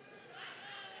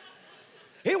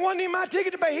 It wasn't even my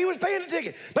ticket to pay. He was paying the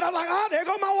ticket. But I was like, oh, there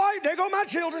go my wife. There go my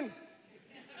children.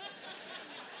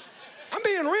 I'm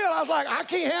being real. I was like, I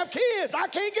can't have kids. I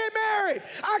can't get married.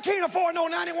 I can't afford no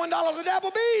 $91 at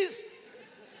Applebee's.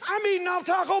 I'm eating off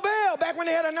Taco Bell back when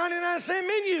they had a 99-cent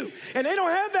menu. And they don't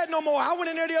have that no more. I went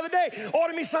in there the other day,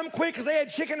 ordered me something quick because they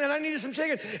had chicken and I needed some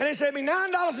chicken. And they said me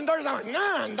 $9.30. I'm like,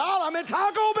 $9? I'm at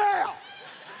Taco Bell.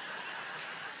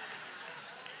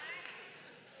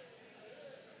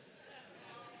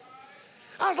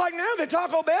 I was like, now that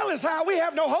Taco Bell is high, we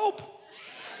have no hope.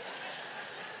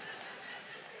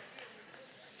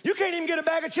 You can't even get a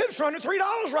bag of chips for under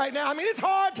 $3 right now. I mean, it's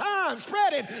hard times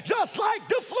spreading just like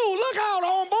the flu. Look out,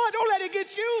 homeboy. Don't let it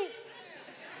get you.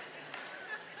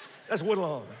 That's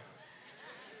Woodlawn.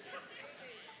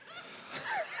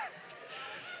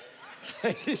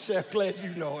 He said, I'm glad you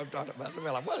know what I'm talking about. So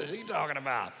we're like, what is he talking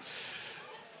about?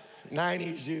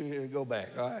 90s, you go back.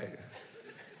 All right.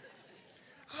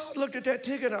 I looked at that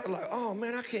ticket. I was like, oh,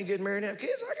 man, I can't get married and have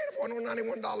kids. I can't afford no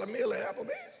 $91 meal at Applebee's.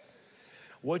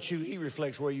 What you eat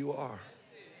reflects where you are.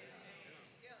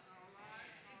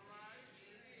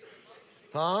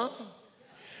 Huh?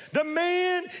 The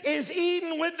man is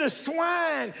eating with the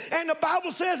swine. And the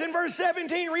Bible says in verse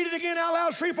 17, read it again out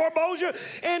loud, Shreveport, Bossier.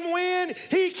 And when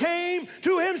he came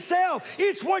to himself,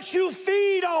 it's what you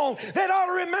feed on that ought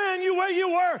to remind you where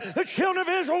you were. The children of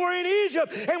Israel were in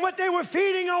Egypt, and what they were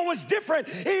feeding on was different.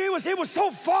 It was so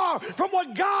far from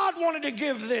what God wanted to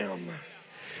give them.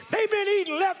 They've been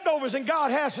eating leftovers, and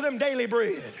God has for them daily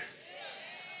bread.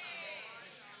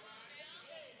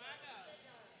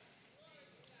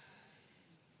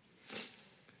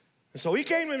 And so he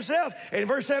came to himself, and in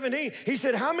verse 17, he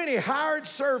said, how many hired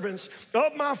servants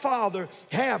of my father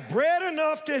have bread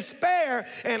enough to spare,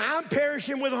 and I'm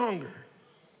perishing with hunger?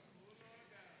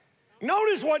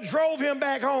 Notice what drove him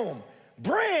back home.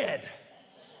 Bread.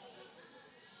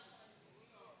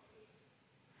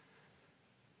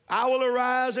 I will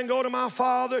arise and go to my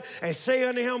father and say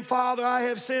unto him, Father, I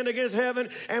have sinned against heaven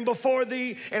and before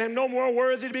thee, and am no more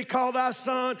worthy to be called thy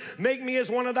son. Make me as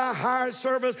one of thy hired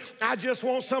servants. I just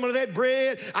want some of that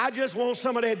bread. I just want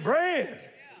some of that bread.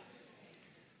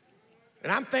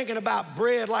 And I'm thinking about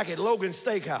bread like at Logan's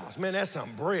Steakhouse. Man, that's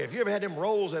some bread. Have you ever had them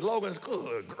rolls at Logan's?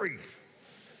 Good grief.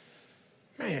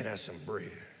 Man, that's some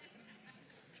bread.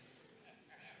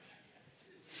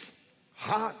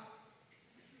 Hot.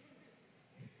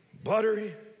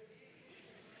 Buttery,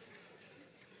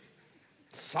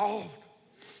 soft,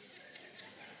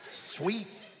 sweet.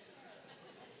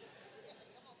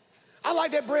 I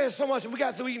like that bread so much. We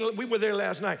got through eating, we were there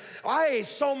last night. I ate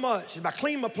so much. I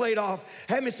cleaned my plate off,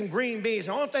 had me some green beans.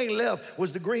 The only thing left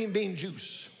was the green bean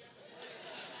juice.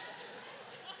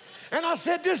 And I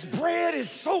said, this bread is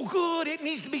so good, it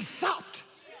needs to be sopped.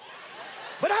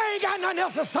 But I ain't got nothing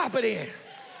else to sop it in.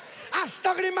 I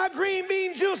stuck it in my green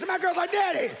bean juice, and my girl's like,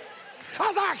 Daddy. I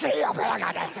was like, I can't help it. I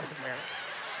got that.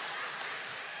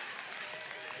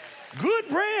 Good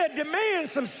bread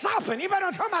demands some sopping. You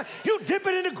better talk about, you dip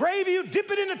it in the gravy, you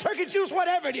dip it in the turkey juice,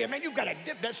 whatever it is. Man, you got to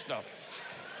dip that stuff.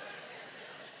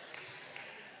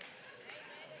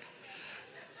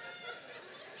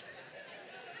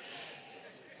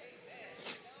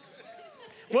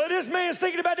 Well, this man's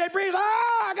thinking about that bread. He's like,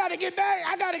 oh, I got to get back.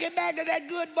 I got to get back to that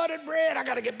good buttered bread. I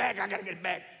got to get back. I got to get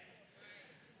back.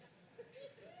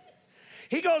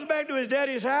 He goes back to his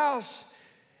daddy's house,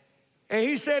 and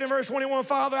he said in verse 21,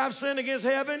 Father, I've sinned against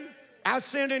heaven. I've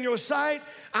sinned in your sight.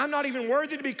 I'm not even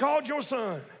worthy to be called your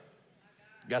son.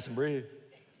 Got some bread.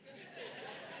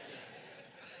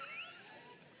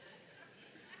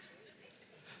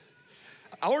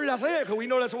 I already said it because we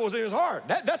know that's what was in his heart.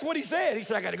 That's what he said. He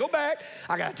said, I got to go back.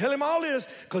 I got to tell him all this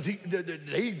because they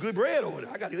eat good bread over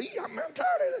there. I got to eat. I'm tired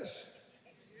of this.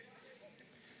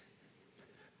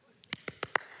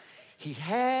 He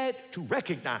had to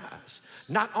recognize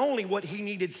not only what he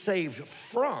needed saved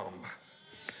from,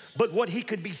 but what he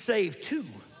could be saved to.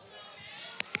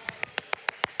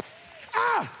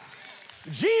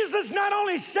 Jesus not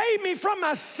only saved me from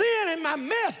my sin and my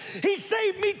mess, he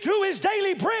saved me to his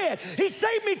daily bread. He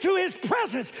saved me to his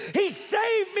presence. He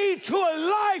saved me to a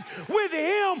life with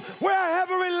him where I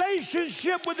have a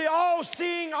relationship with the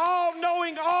all-seeing,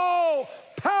 all-knowing,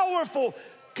 all-powerful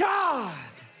God.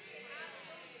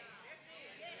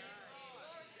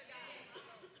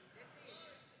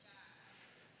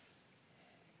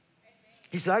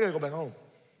 He said, I got to go back home.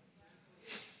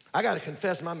 I got to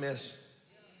confess my mess.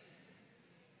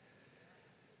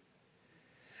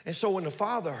 And so when the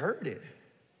father heard it,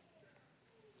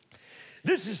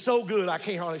 this is so good, I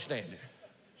can't hardly stand it.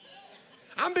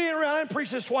 I'm being real. I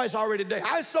preached this twice already today.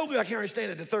 It's so good, I can't hardly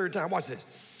stand it the third time. Watch this.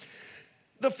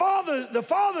 The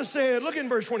father said, look in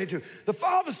verse 22. The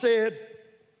father said,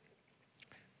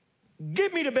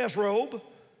 give me the best robe.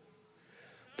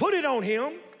 Put it on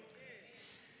him.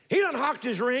 He done hocked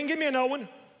his ring. Give me another one.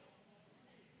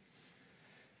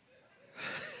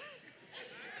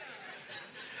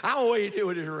 I don't know what you do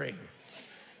with his ring.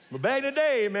 But back in the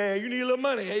day, man, you need a little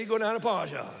money. Hey, you go down to the pawn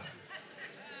shop.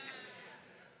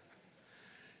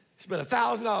 Spent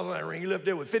 $1,000 on that ring. You left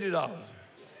there with $50.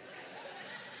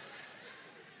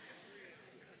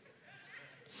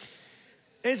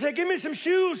 And said, give me some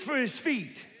shoes for his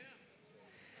feet.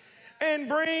 And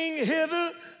bring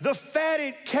hither the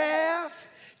fatted calf.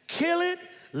 Kill it.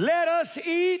 Let us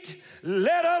eat.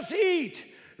 Let us eat.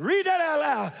 Read that out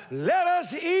loud. Let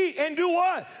us eat and do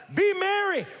what? Be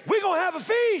merry. We're going to have a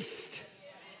feast.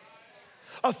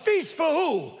 A feast for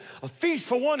who? A feast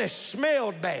for one that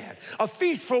smelled bad. A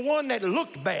feast for one that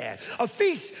looked bad. A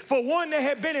feast for one that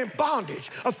had been in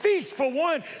bondage. A feast for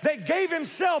one that gave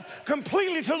himself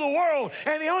completely to the world.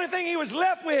 And the only thing he was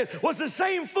left with was the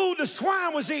same food the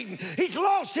swine was eating. He's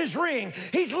lost his ring.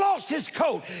 He's lost his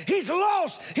coat. He's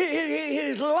lost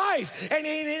his life. And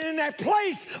in that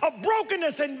place of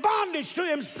brokenness and bondage to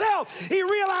himself, he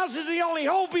realizes the only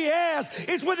hope he has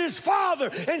is with his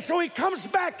Father. And so he comes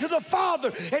back to the Father.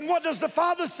 And what does the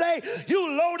Father say?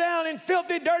 You low down and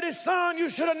filthy, dirty son, you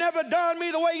should have never done me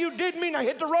the way you did me. Now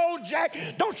hit the road, Jack.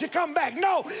 Don't you come back.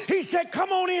 No, he said, come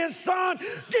on in, son.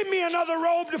 Give me another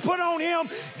robe to put on him.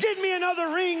 Give me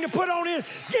another ring to put on him.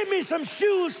 Give me some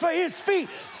shoes for his feet.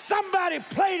 Somebody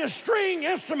play the string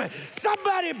instrument.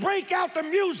 Somebody break out the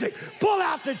music. Pull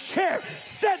out the chair.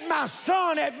 Set my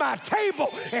son at my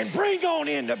table and bring on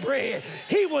in the bread.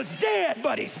 He was dead,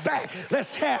 but he's back.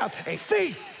 Let's have a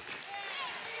feast.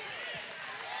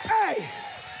 Hey,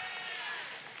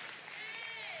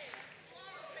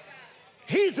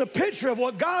 he's a picture of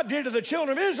what God did to the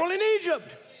children of Israel in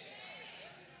Egypt.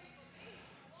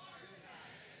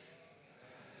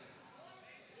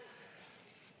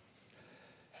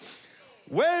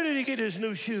 Where did he get his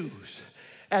new shoes?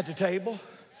 At the table.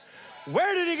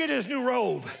 Where did he get his new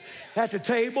robe? At the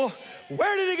table.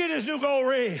 Where did he get his new gold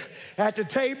ring? At the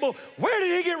table. Where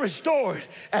did he get restored?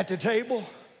 At the table.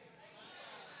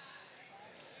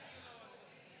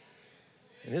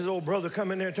 And his old brother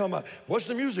come in there and talking about, what's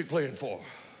the music playing for?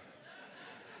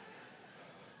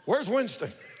 Where's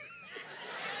Winston?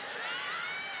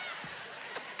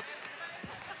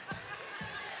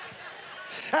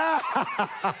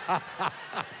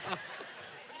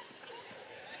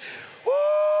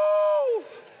 Woo!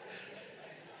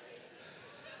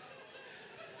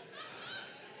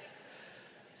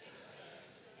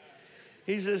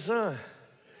 He said, son,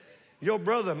 your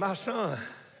brother, my son,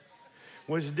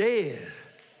 was dead.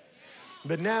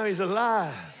 But now he's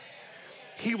alive.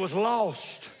 He was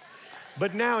lost,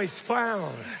 but now he's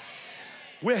found.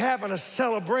 We're having a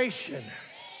celebration.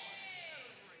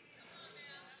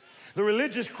 The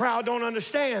religious crowd don't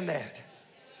understand that.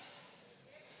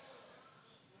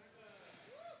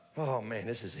 Oh man,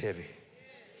 this is heavy.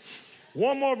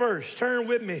 One more verse. Turn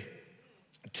with me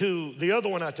to the other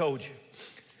one I told you.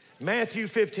 Matthew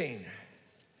 15.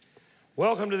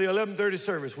 Welcome to the 11:30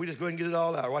 service. We just go ahead and get it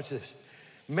all out. Watch this.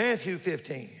 Matthew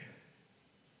 15.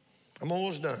 I'm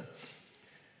almost done.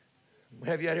 We'll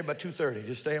have you out here by 2:30.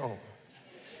 Just stay on.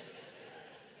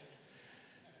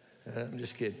 I'm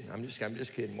just kidding. I'm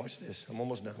just kidding. Watch this. I'm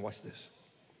almost done. Watch this.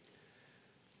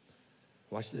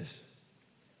 Watch this.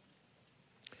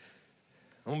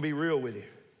 I'm going to be real with you.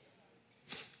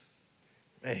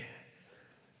 Hey.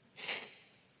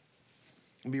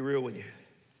 I'm going to be real with you.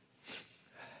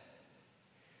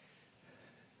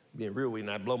 Being real with you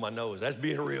and I blow my nose. That's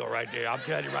being real right there. I'm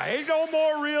telling you right. Ain't no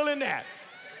more real than that.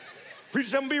 Preacher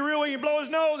said, I'm going to be real when you blow his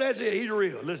nose. That's it. He's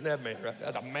real. Listen to that man right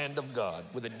there. That's a man of God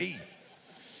with a D.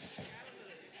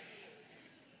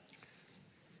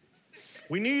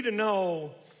 We need to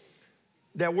know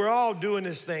that we're all doing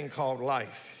this thing called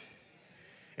life.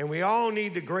 And we all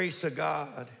need the grace of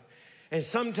God. And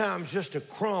sometimes just a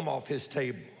crumb off his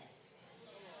table.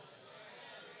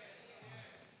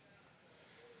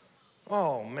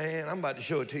 Oh, man, I'm about to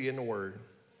show it to you in the Word.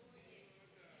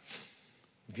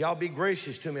 If y'all be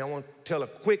gracious to me, I want to tell a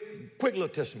quick little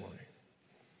testimony.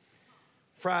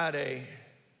 Friday,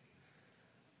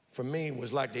 for me,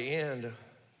 was like the end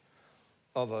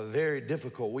of a very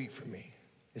difficult week for me.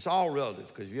 It's all relative,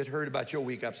 because if you had heard about your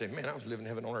week, I'd say, man, I was living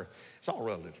heaven on earth. It's all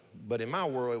relative. But in my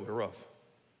world, it was rough.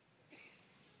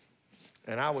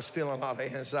 And I was feeling a lot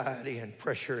of anxiety and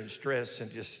pressure and stress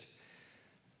and just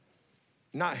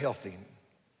not healthy.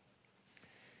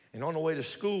 And on the way to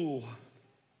school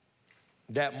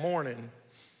that morning,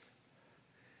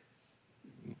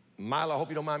 Mila, I hope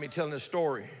you don't mind me telling this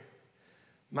story.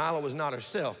 Mila was not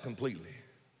herself completely.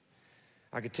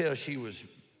 I could tell she was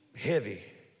heavy.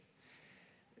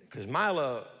 Because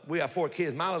Mila, we have 4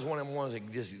 kids. Mila's one of them ones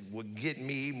that just would get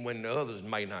me even when the others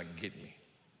might not get me.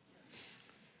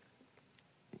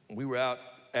 We were out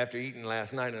after eating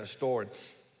last night in a store, and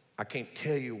I can't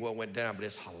tell you what went down, but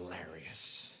it's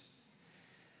hilarious.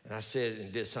 And I said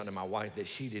and did something to my wife that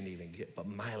she didn't even get, but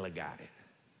Mila got it.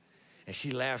 And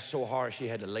she laughed so hard she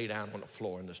had to lay down on the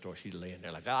floor in the store. She's laying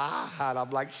there like, and I'm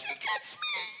like, she gets me.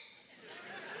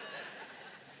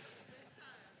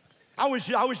 I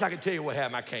wish I could tell you what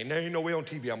happened. I can't. There ain't no way on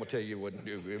TV I'm going to tell you what to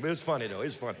do. It was funny, though.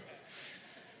 It's funny.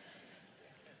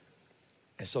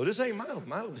 And so this ain't Mila.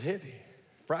 Mila was heavy.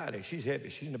 Friday, she's heavy.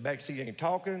 She's in the back seat, ain't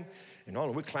talking, and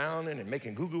all we're clowning and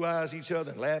making goo-goo eyes at each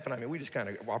other and laughing. I mean, we just kind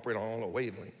of operate on a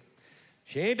wavelength.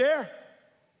 She ain't there.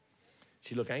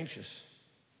 She looked anxious.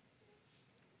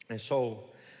 And so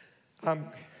I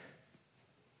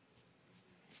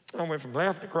went from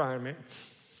laughing to crying, man.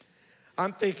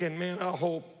 I'm thinking, man, I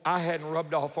hope I hadn't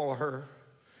rubbed off on her.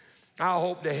 I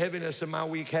hope the heaviness of my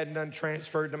week hadn't done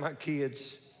transferred to my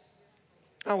kids.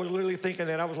 I was literally thinking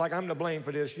that. I was like, I'm to blame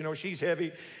for this. You know, she's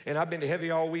heavy, and I've been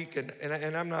heavy all week, and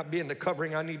I'm not being the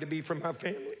covering I need to be for my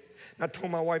family. And I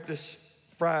told my wife this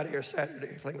Friday or Saturday.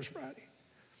 I think it was Friday.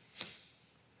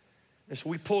 And so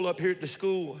we pulled up here at the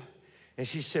school, and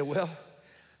she said, well,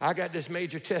 I got this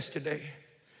major test today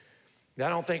that I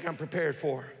don't think I'm prepared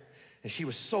for. And she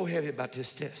was so heavy about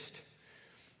this test.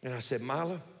 And I said,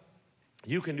 Mila,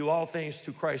 you can do all things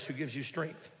through Christ who gives you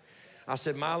strength. I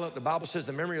said, Mila, the Bible says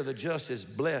the memory of the just is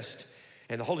blessed,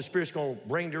 and the Holy Spirit's going to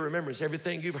bring to remembrance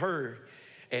everything you've heard,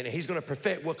 and he's going to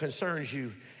perfect what concerns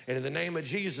you. And in the name of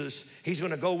Jesus, he's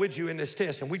going to go with you in this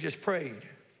test. And we just prayed.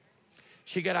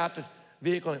 She got out the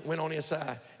vehicle and went on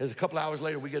inside. It was a couple hours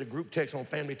later, we get a group text on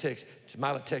family text.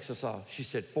 Mila texts us all. She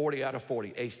said 40 out of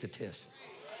 40 aced the test.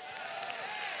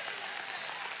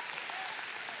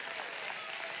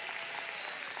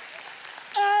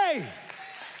 Hey!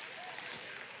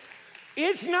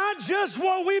 It's not just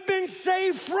what we've been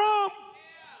saved from.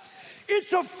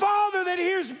 It's a Father that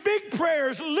hears big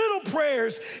prayers, little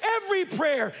prayers, every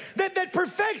prayer, that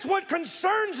perfects what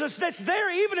concerns us, that's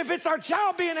there even if it's our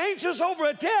child being anxious over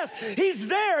a test. He's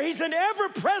there. He's an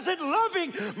ever-present,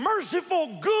 loving,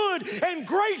 merciful, good, and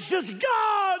gracious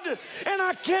God. And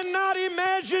I cannot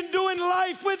imagine doing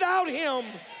life without him.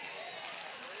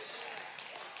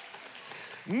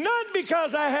 Not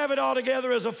because I have it all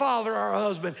together as a father or a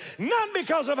husband. Not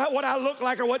because of what I look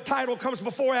like or what title comes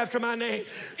before after my name.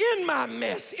 In my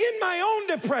mess, in my own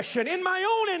depression, in my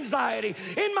own anxiety,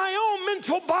 in my own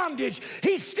mental bondage,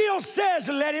 he still says,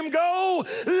 let him go,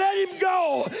 let him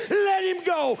go, let him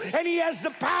go. And he has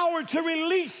the power to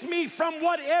release me from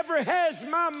whatever has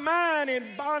my mind in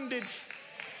bondage.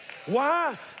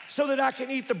 Why? So that I can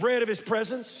eat the bread of his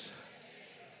presence,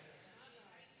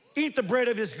 eat the bread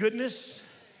of his goodness.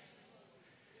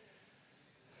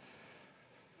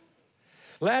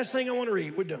 Last thing I want to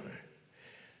read, we're done.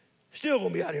 Still going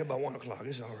to be out here by 1 o'clock.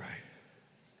 It's all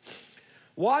right.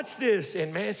 Watch this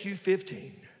in Matthew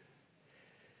 15.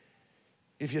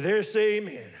 If you're there, say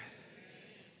amen.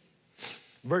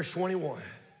 Verse 21.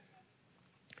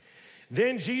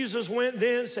 Then Jesus went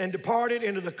thence and departed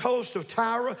into the coast of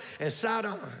Tyre and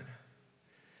Sidon.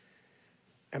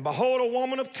 And behold, a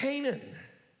woman of Canaan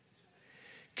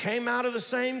came out of the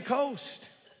same coast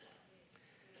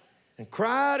and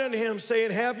cried unto him, saying,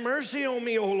 have mercy on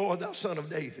me, O Lord, thou son of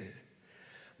David.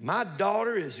 My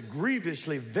daughter is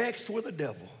grievously vexed with a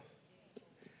devil.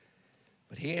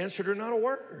 But he answered her not a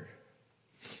word.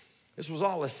 This was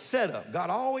all a setup. God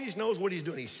always knows what he's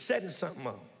doing. He's setting something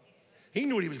up. He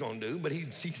knew what he was going to do, but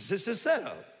this is a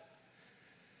setup.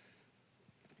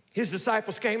 His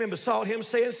disciples came and besought him,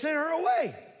 saying, send her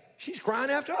away. She's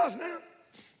crying after us now.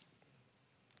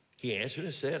 He answered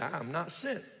and said, I am not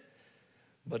sent,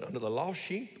 but unto the lost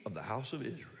sheep of the house of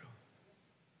Israel.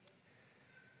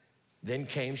 Then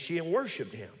came she and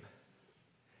worshiped him,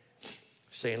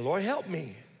 saying, Lord, help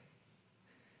me.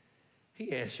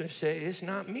 He answered and said, it's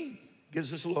not meet.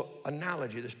 Gives us a little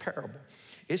analogy, this parable.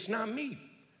 It's not meet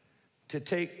to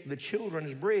take the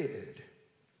children's bread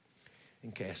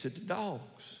and cast it to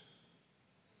dogs.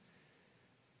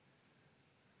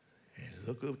 And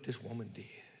look at what this woman did.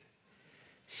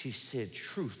 She said,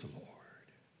 truth, Lord.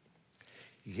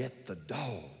 Yet the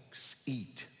dogs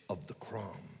eat of the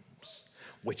crumbs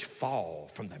which fall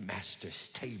from the master's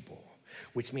table,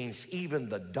 which means even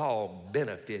the dog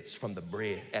benefits from the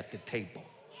bread at the table.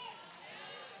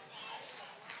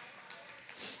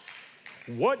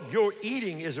 What you're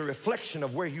eating is a reflection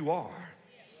of where you are.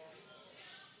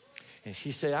 And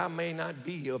she said, I may not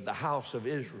be of the house of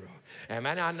Israel, and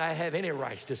I may not have any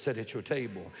rights to sit at your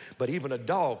table, but even a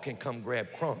dog can come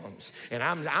grab crumbs. And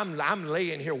I'm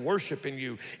laying here worshiping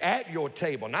you at your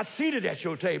table, not seated at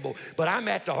your table, but I'm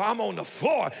on the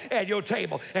floor at your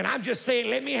table, and I'm just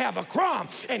saying, let me have a crumb.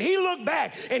 And he looked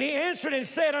back, and he answered and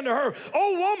said unto her,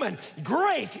 O woman,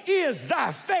 great is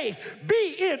thy faith.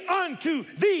 Be it unto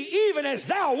thee even as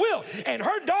thou wilt. And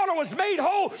her daughter was made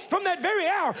whole from that very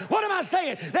hour. What am I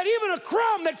saying? That even a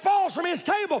crumb that falls from his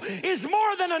table is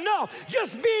more than enough.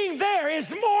 Just being there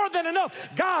is more than enough.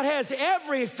 God has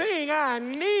everything I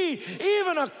need.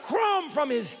 Even a crumb from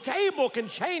his table can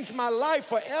change my life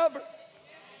forever.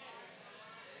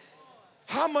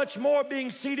 How much more being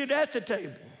seated at the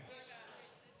table?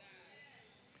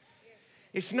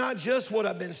 It's not just what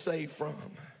I've been saved from.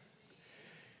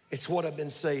 It's what I've been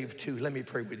saved to. Let me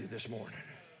pray with you this morning.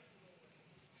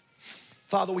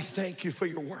 Father, we thank you for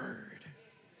your word.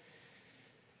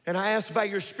 And I ask by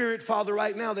your Spirit, Father,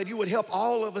 right now that you would help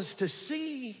all of us to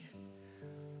see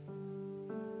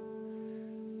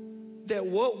that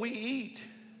what we eat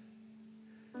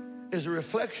is a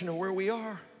reflection of where we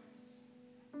are.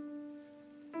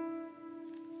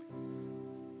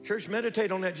 Church,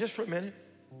 meditate on that just for a minute.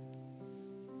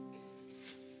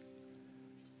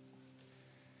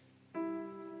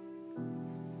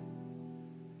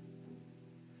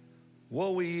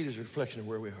 What we eat is a reflection of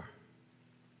where we are.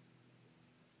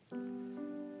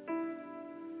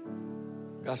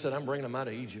 God said, I'm bringing them out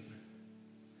of Egypt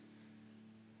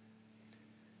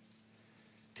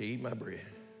to eat my bread.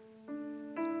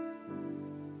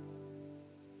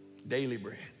 Daily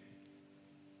bread.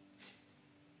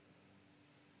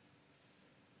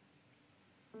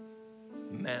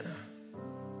 Manna.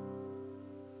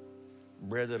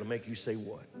 Bread that'll make you say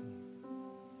what?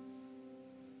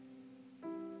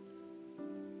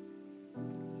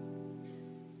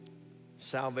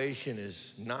 Salvation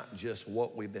is not just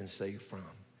what we've been saved from.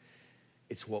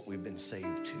 It's what we've been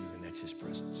saved to, and that's his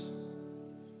presence.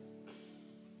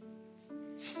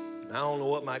 I don't know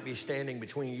what might be standing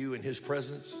between you and his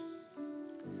presence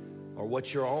or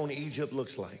what your own Egypt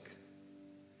looks like.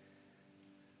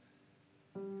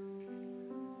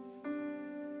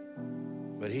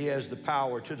 But he has the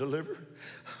power to deliver.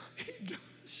 He does.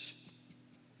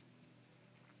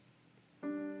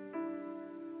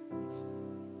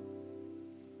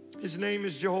 His name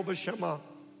is Jehovah Shammah.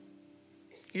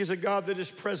 He is a God that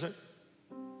is present.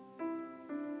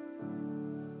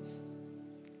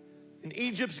 And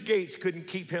Egypt's gates couldn't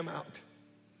keep him out.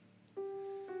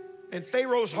 And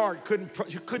Pharaoh's heart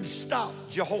couldn't stop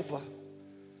Jehovah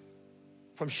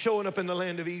from showing up in the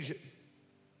land of Egypt.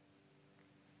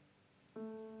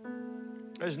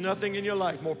 There's nothing in your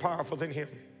life more powerful than him.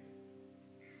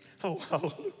 Oh,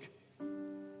 hallelujah.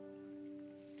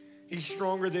 He's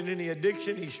stronger than any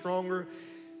addiction. He's stronger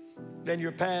than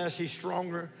your past. He's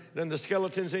stronger than the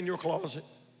skeletons in your closet.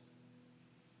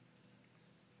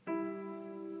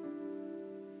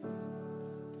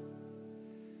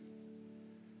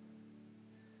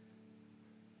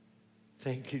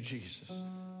 Thank you, Jesus.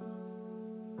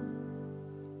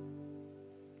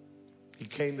 He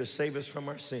came to save us from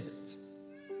our sins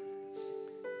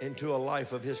into a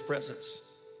life of his presence.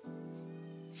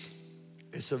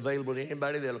 It's available to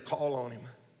anybody that'll call on him.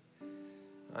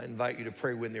 I invite you to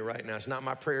pray with me right now. It's not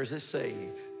my prayers that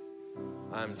save.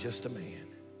 I'm just a man.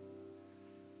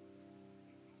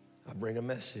 I bring a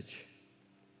message.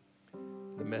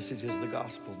 The message is the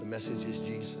gospel. The message is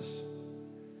Jesus.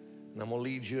 And I'm going to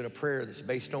lead you in a prayer that's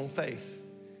based on faith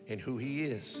in who he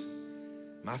is.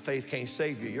 My faith can't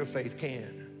save you. Your faith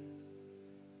can.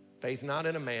 Faith not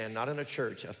in a man, not in a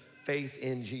church, a faith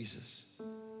in Jesus.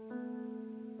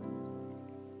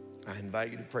 I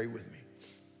invite you to pray with me.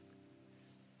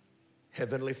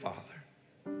 Heavenly Father,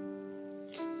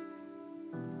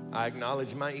 I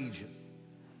acknowledge my Egypt.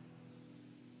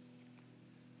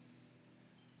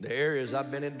 The areas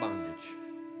I've been in bondage.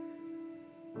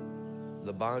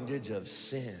 The bondage of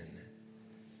sin,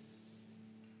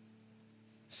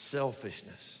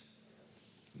 selfishness,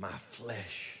 my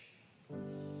flesh.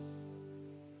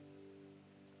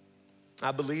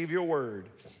 I believe your word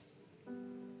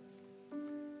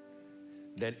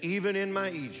that even in my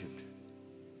Egypt,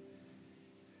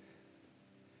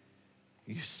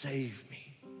 you save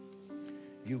me,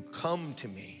 you come to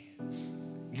me,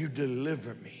 you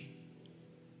deliver me.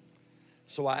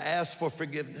 So I ask for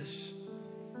forgiveness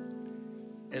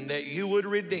and that you would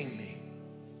redeem me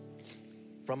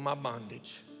from my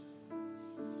bondage.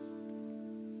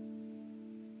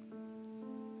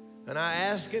 And I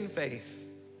ask in faith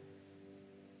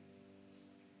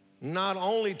not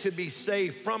only to be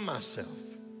saved from myself,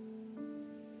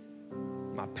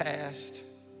 my past,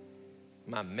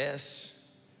 my mess,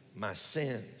 my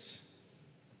sins,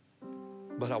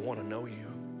 but I want to know you.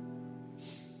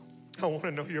 I want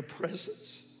to know your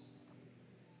presence,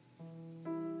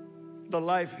 the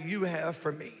life you have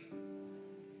for me.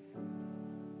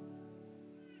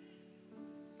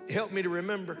 Help me to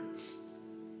remember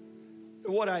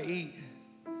that what I eat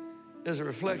is a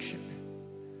reflection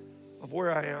of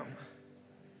where I am.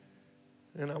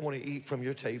 And I want to eat from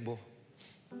your table.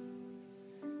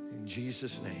 In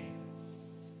Jesus' name.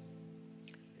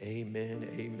 Amen,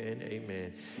 amen,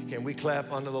 amen. Can we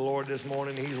clap unto the Lord this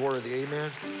morning? He's worthy,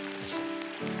 amen.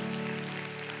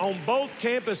 On both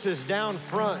campuses down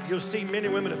front, you'll see men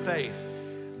and women of faith.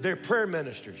 They're prayer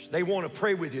ministers. They want to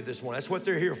pray with you this morning. That's what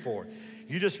they're here for.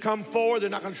 You just come forward. They're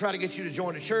not going to try to get you to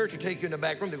join the church or take you in the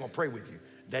back room. They're going to pray with you.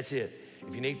 That's it.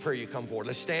 If you need prayer, you come forward.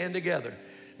 Let's stand together.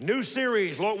 New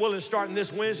series, Lord willing, starting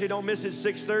this Wednesday. Don't miss it,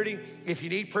 6:30. If you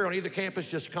need prayer on either campus,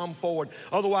 just come forward.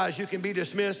 Otherwise, you can be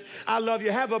dismissed. I love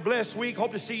you. Have a blessed week.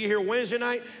 Hope to see you here Wednesday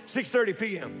night, 6:30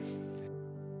 p.m.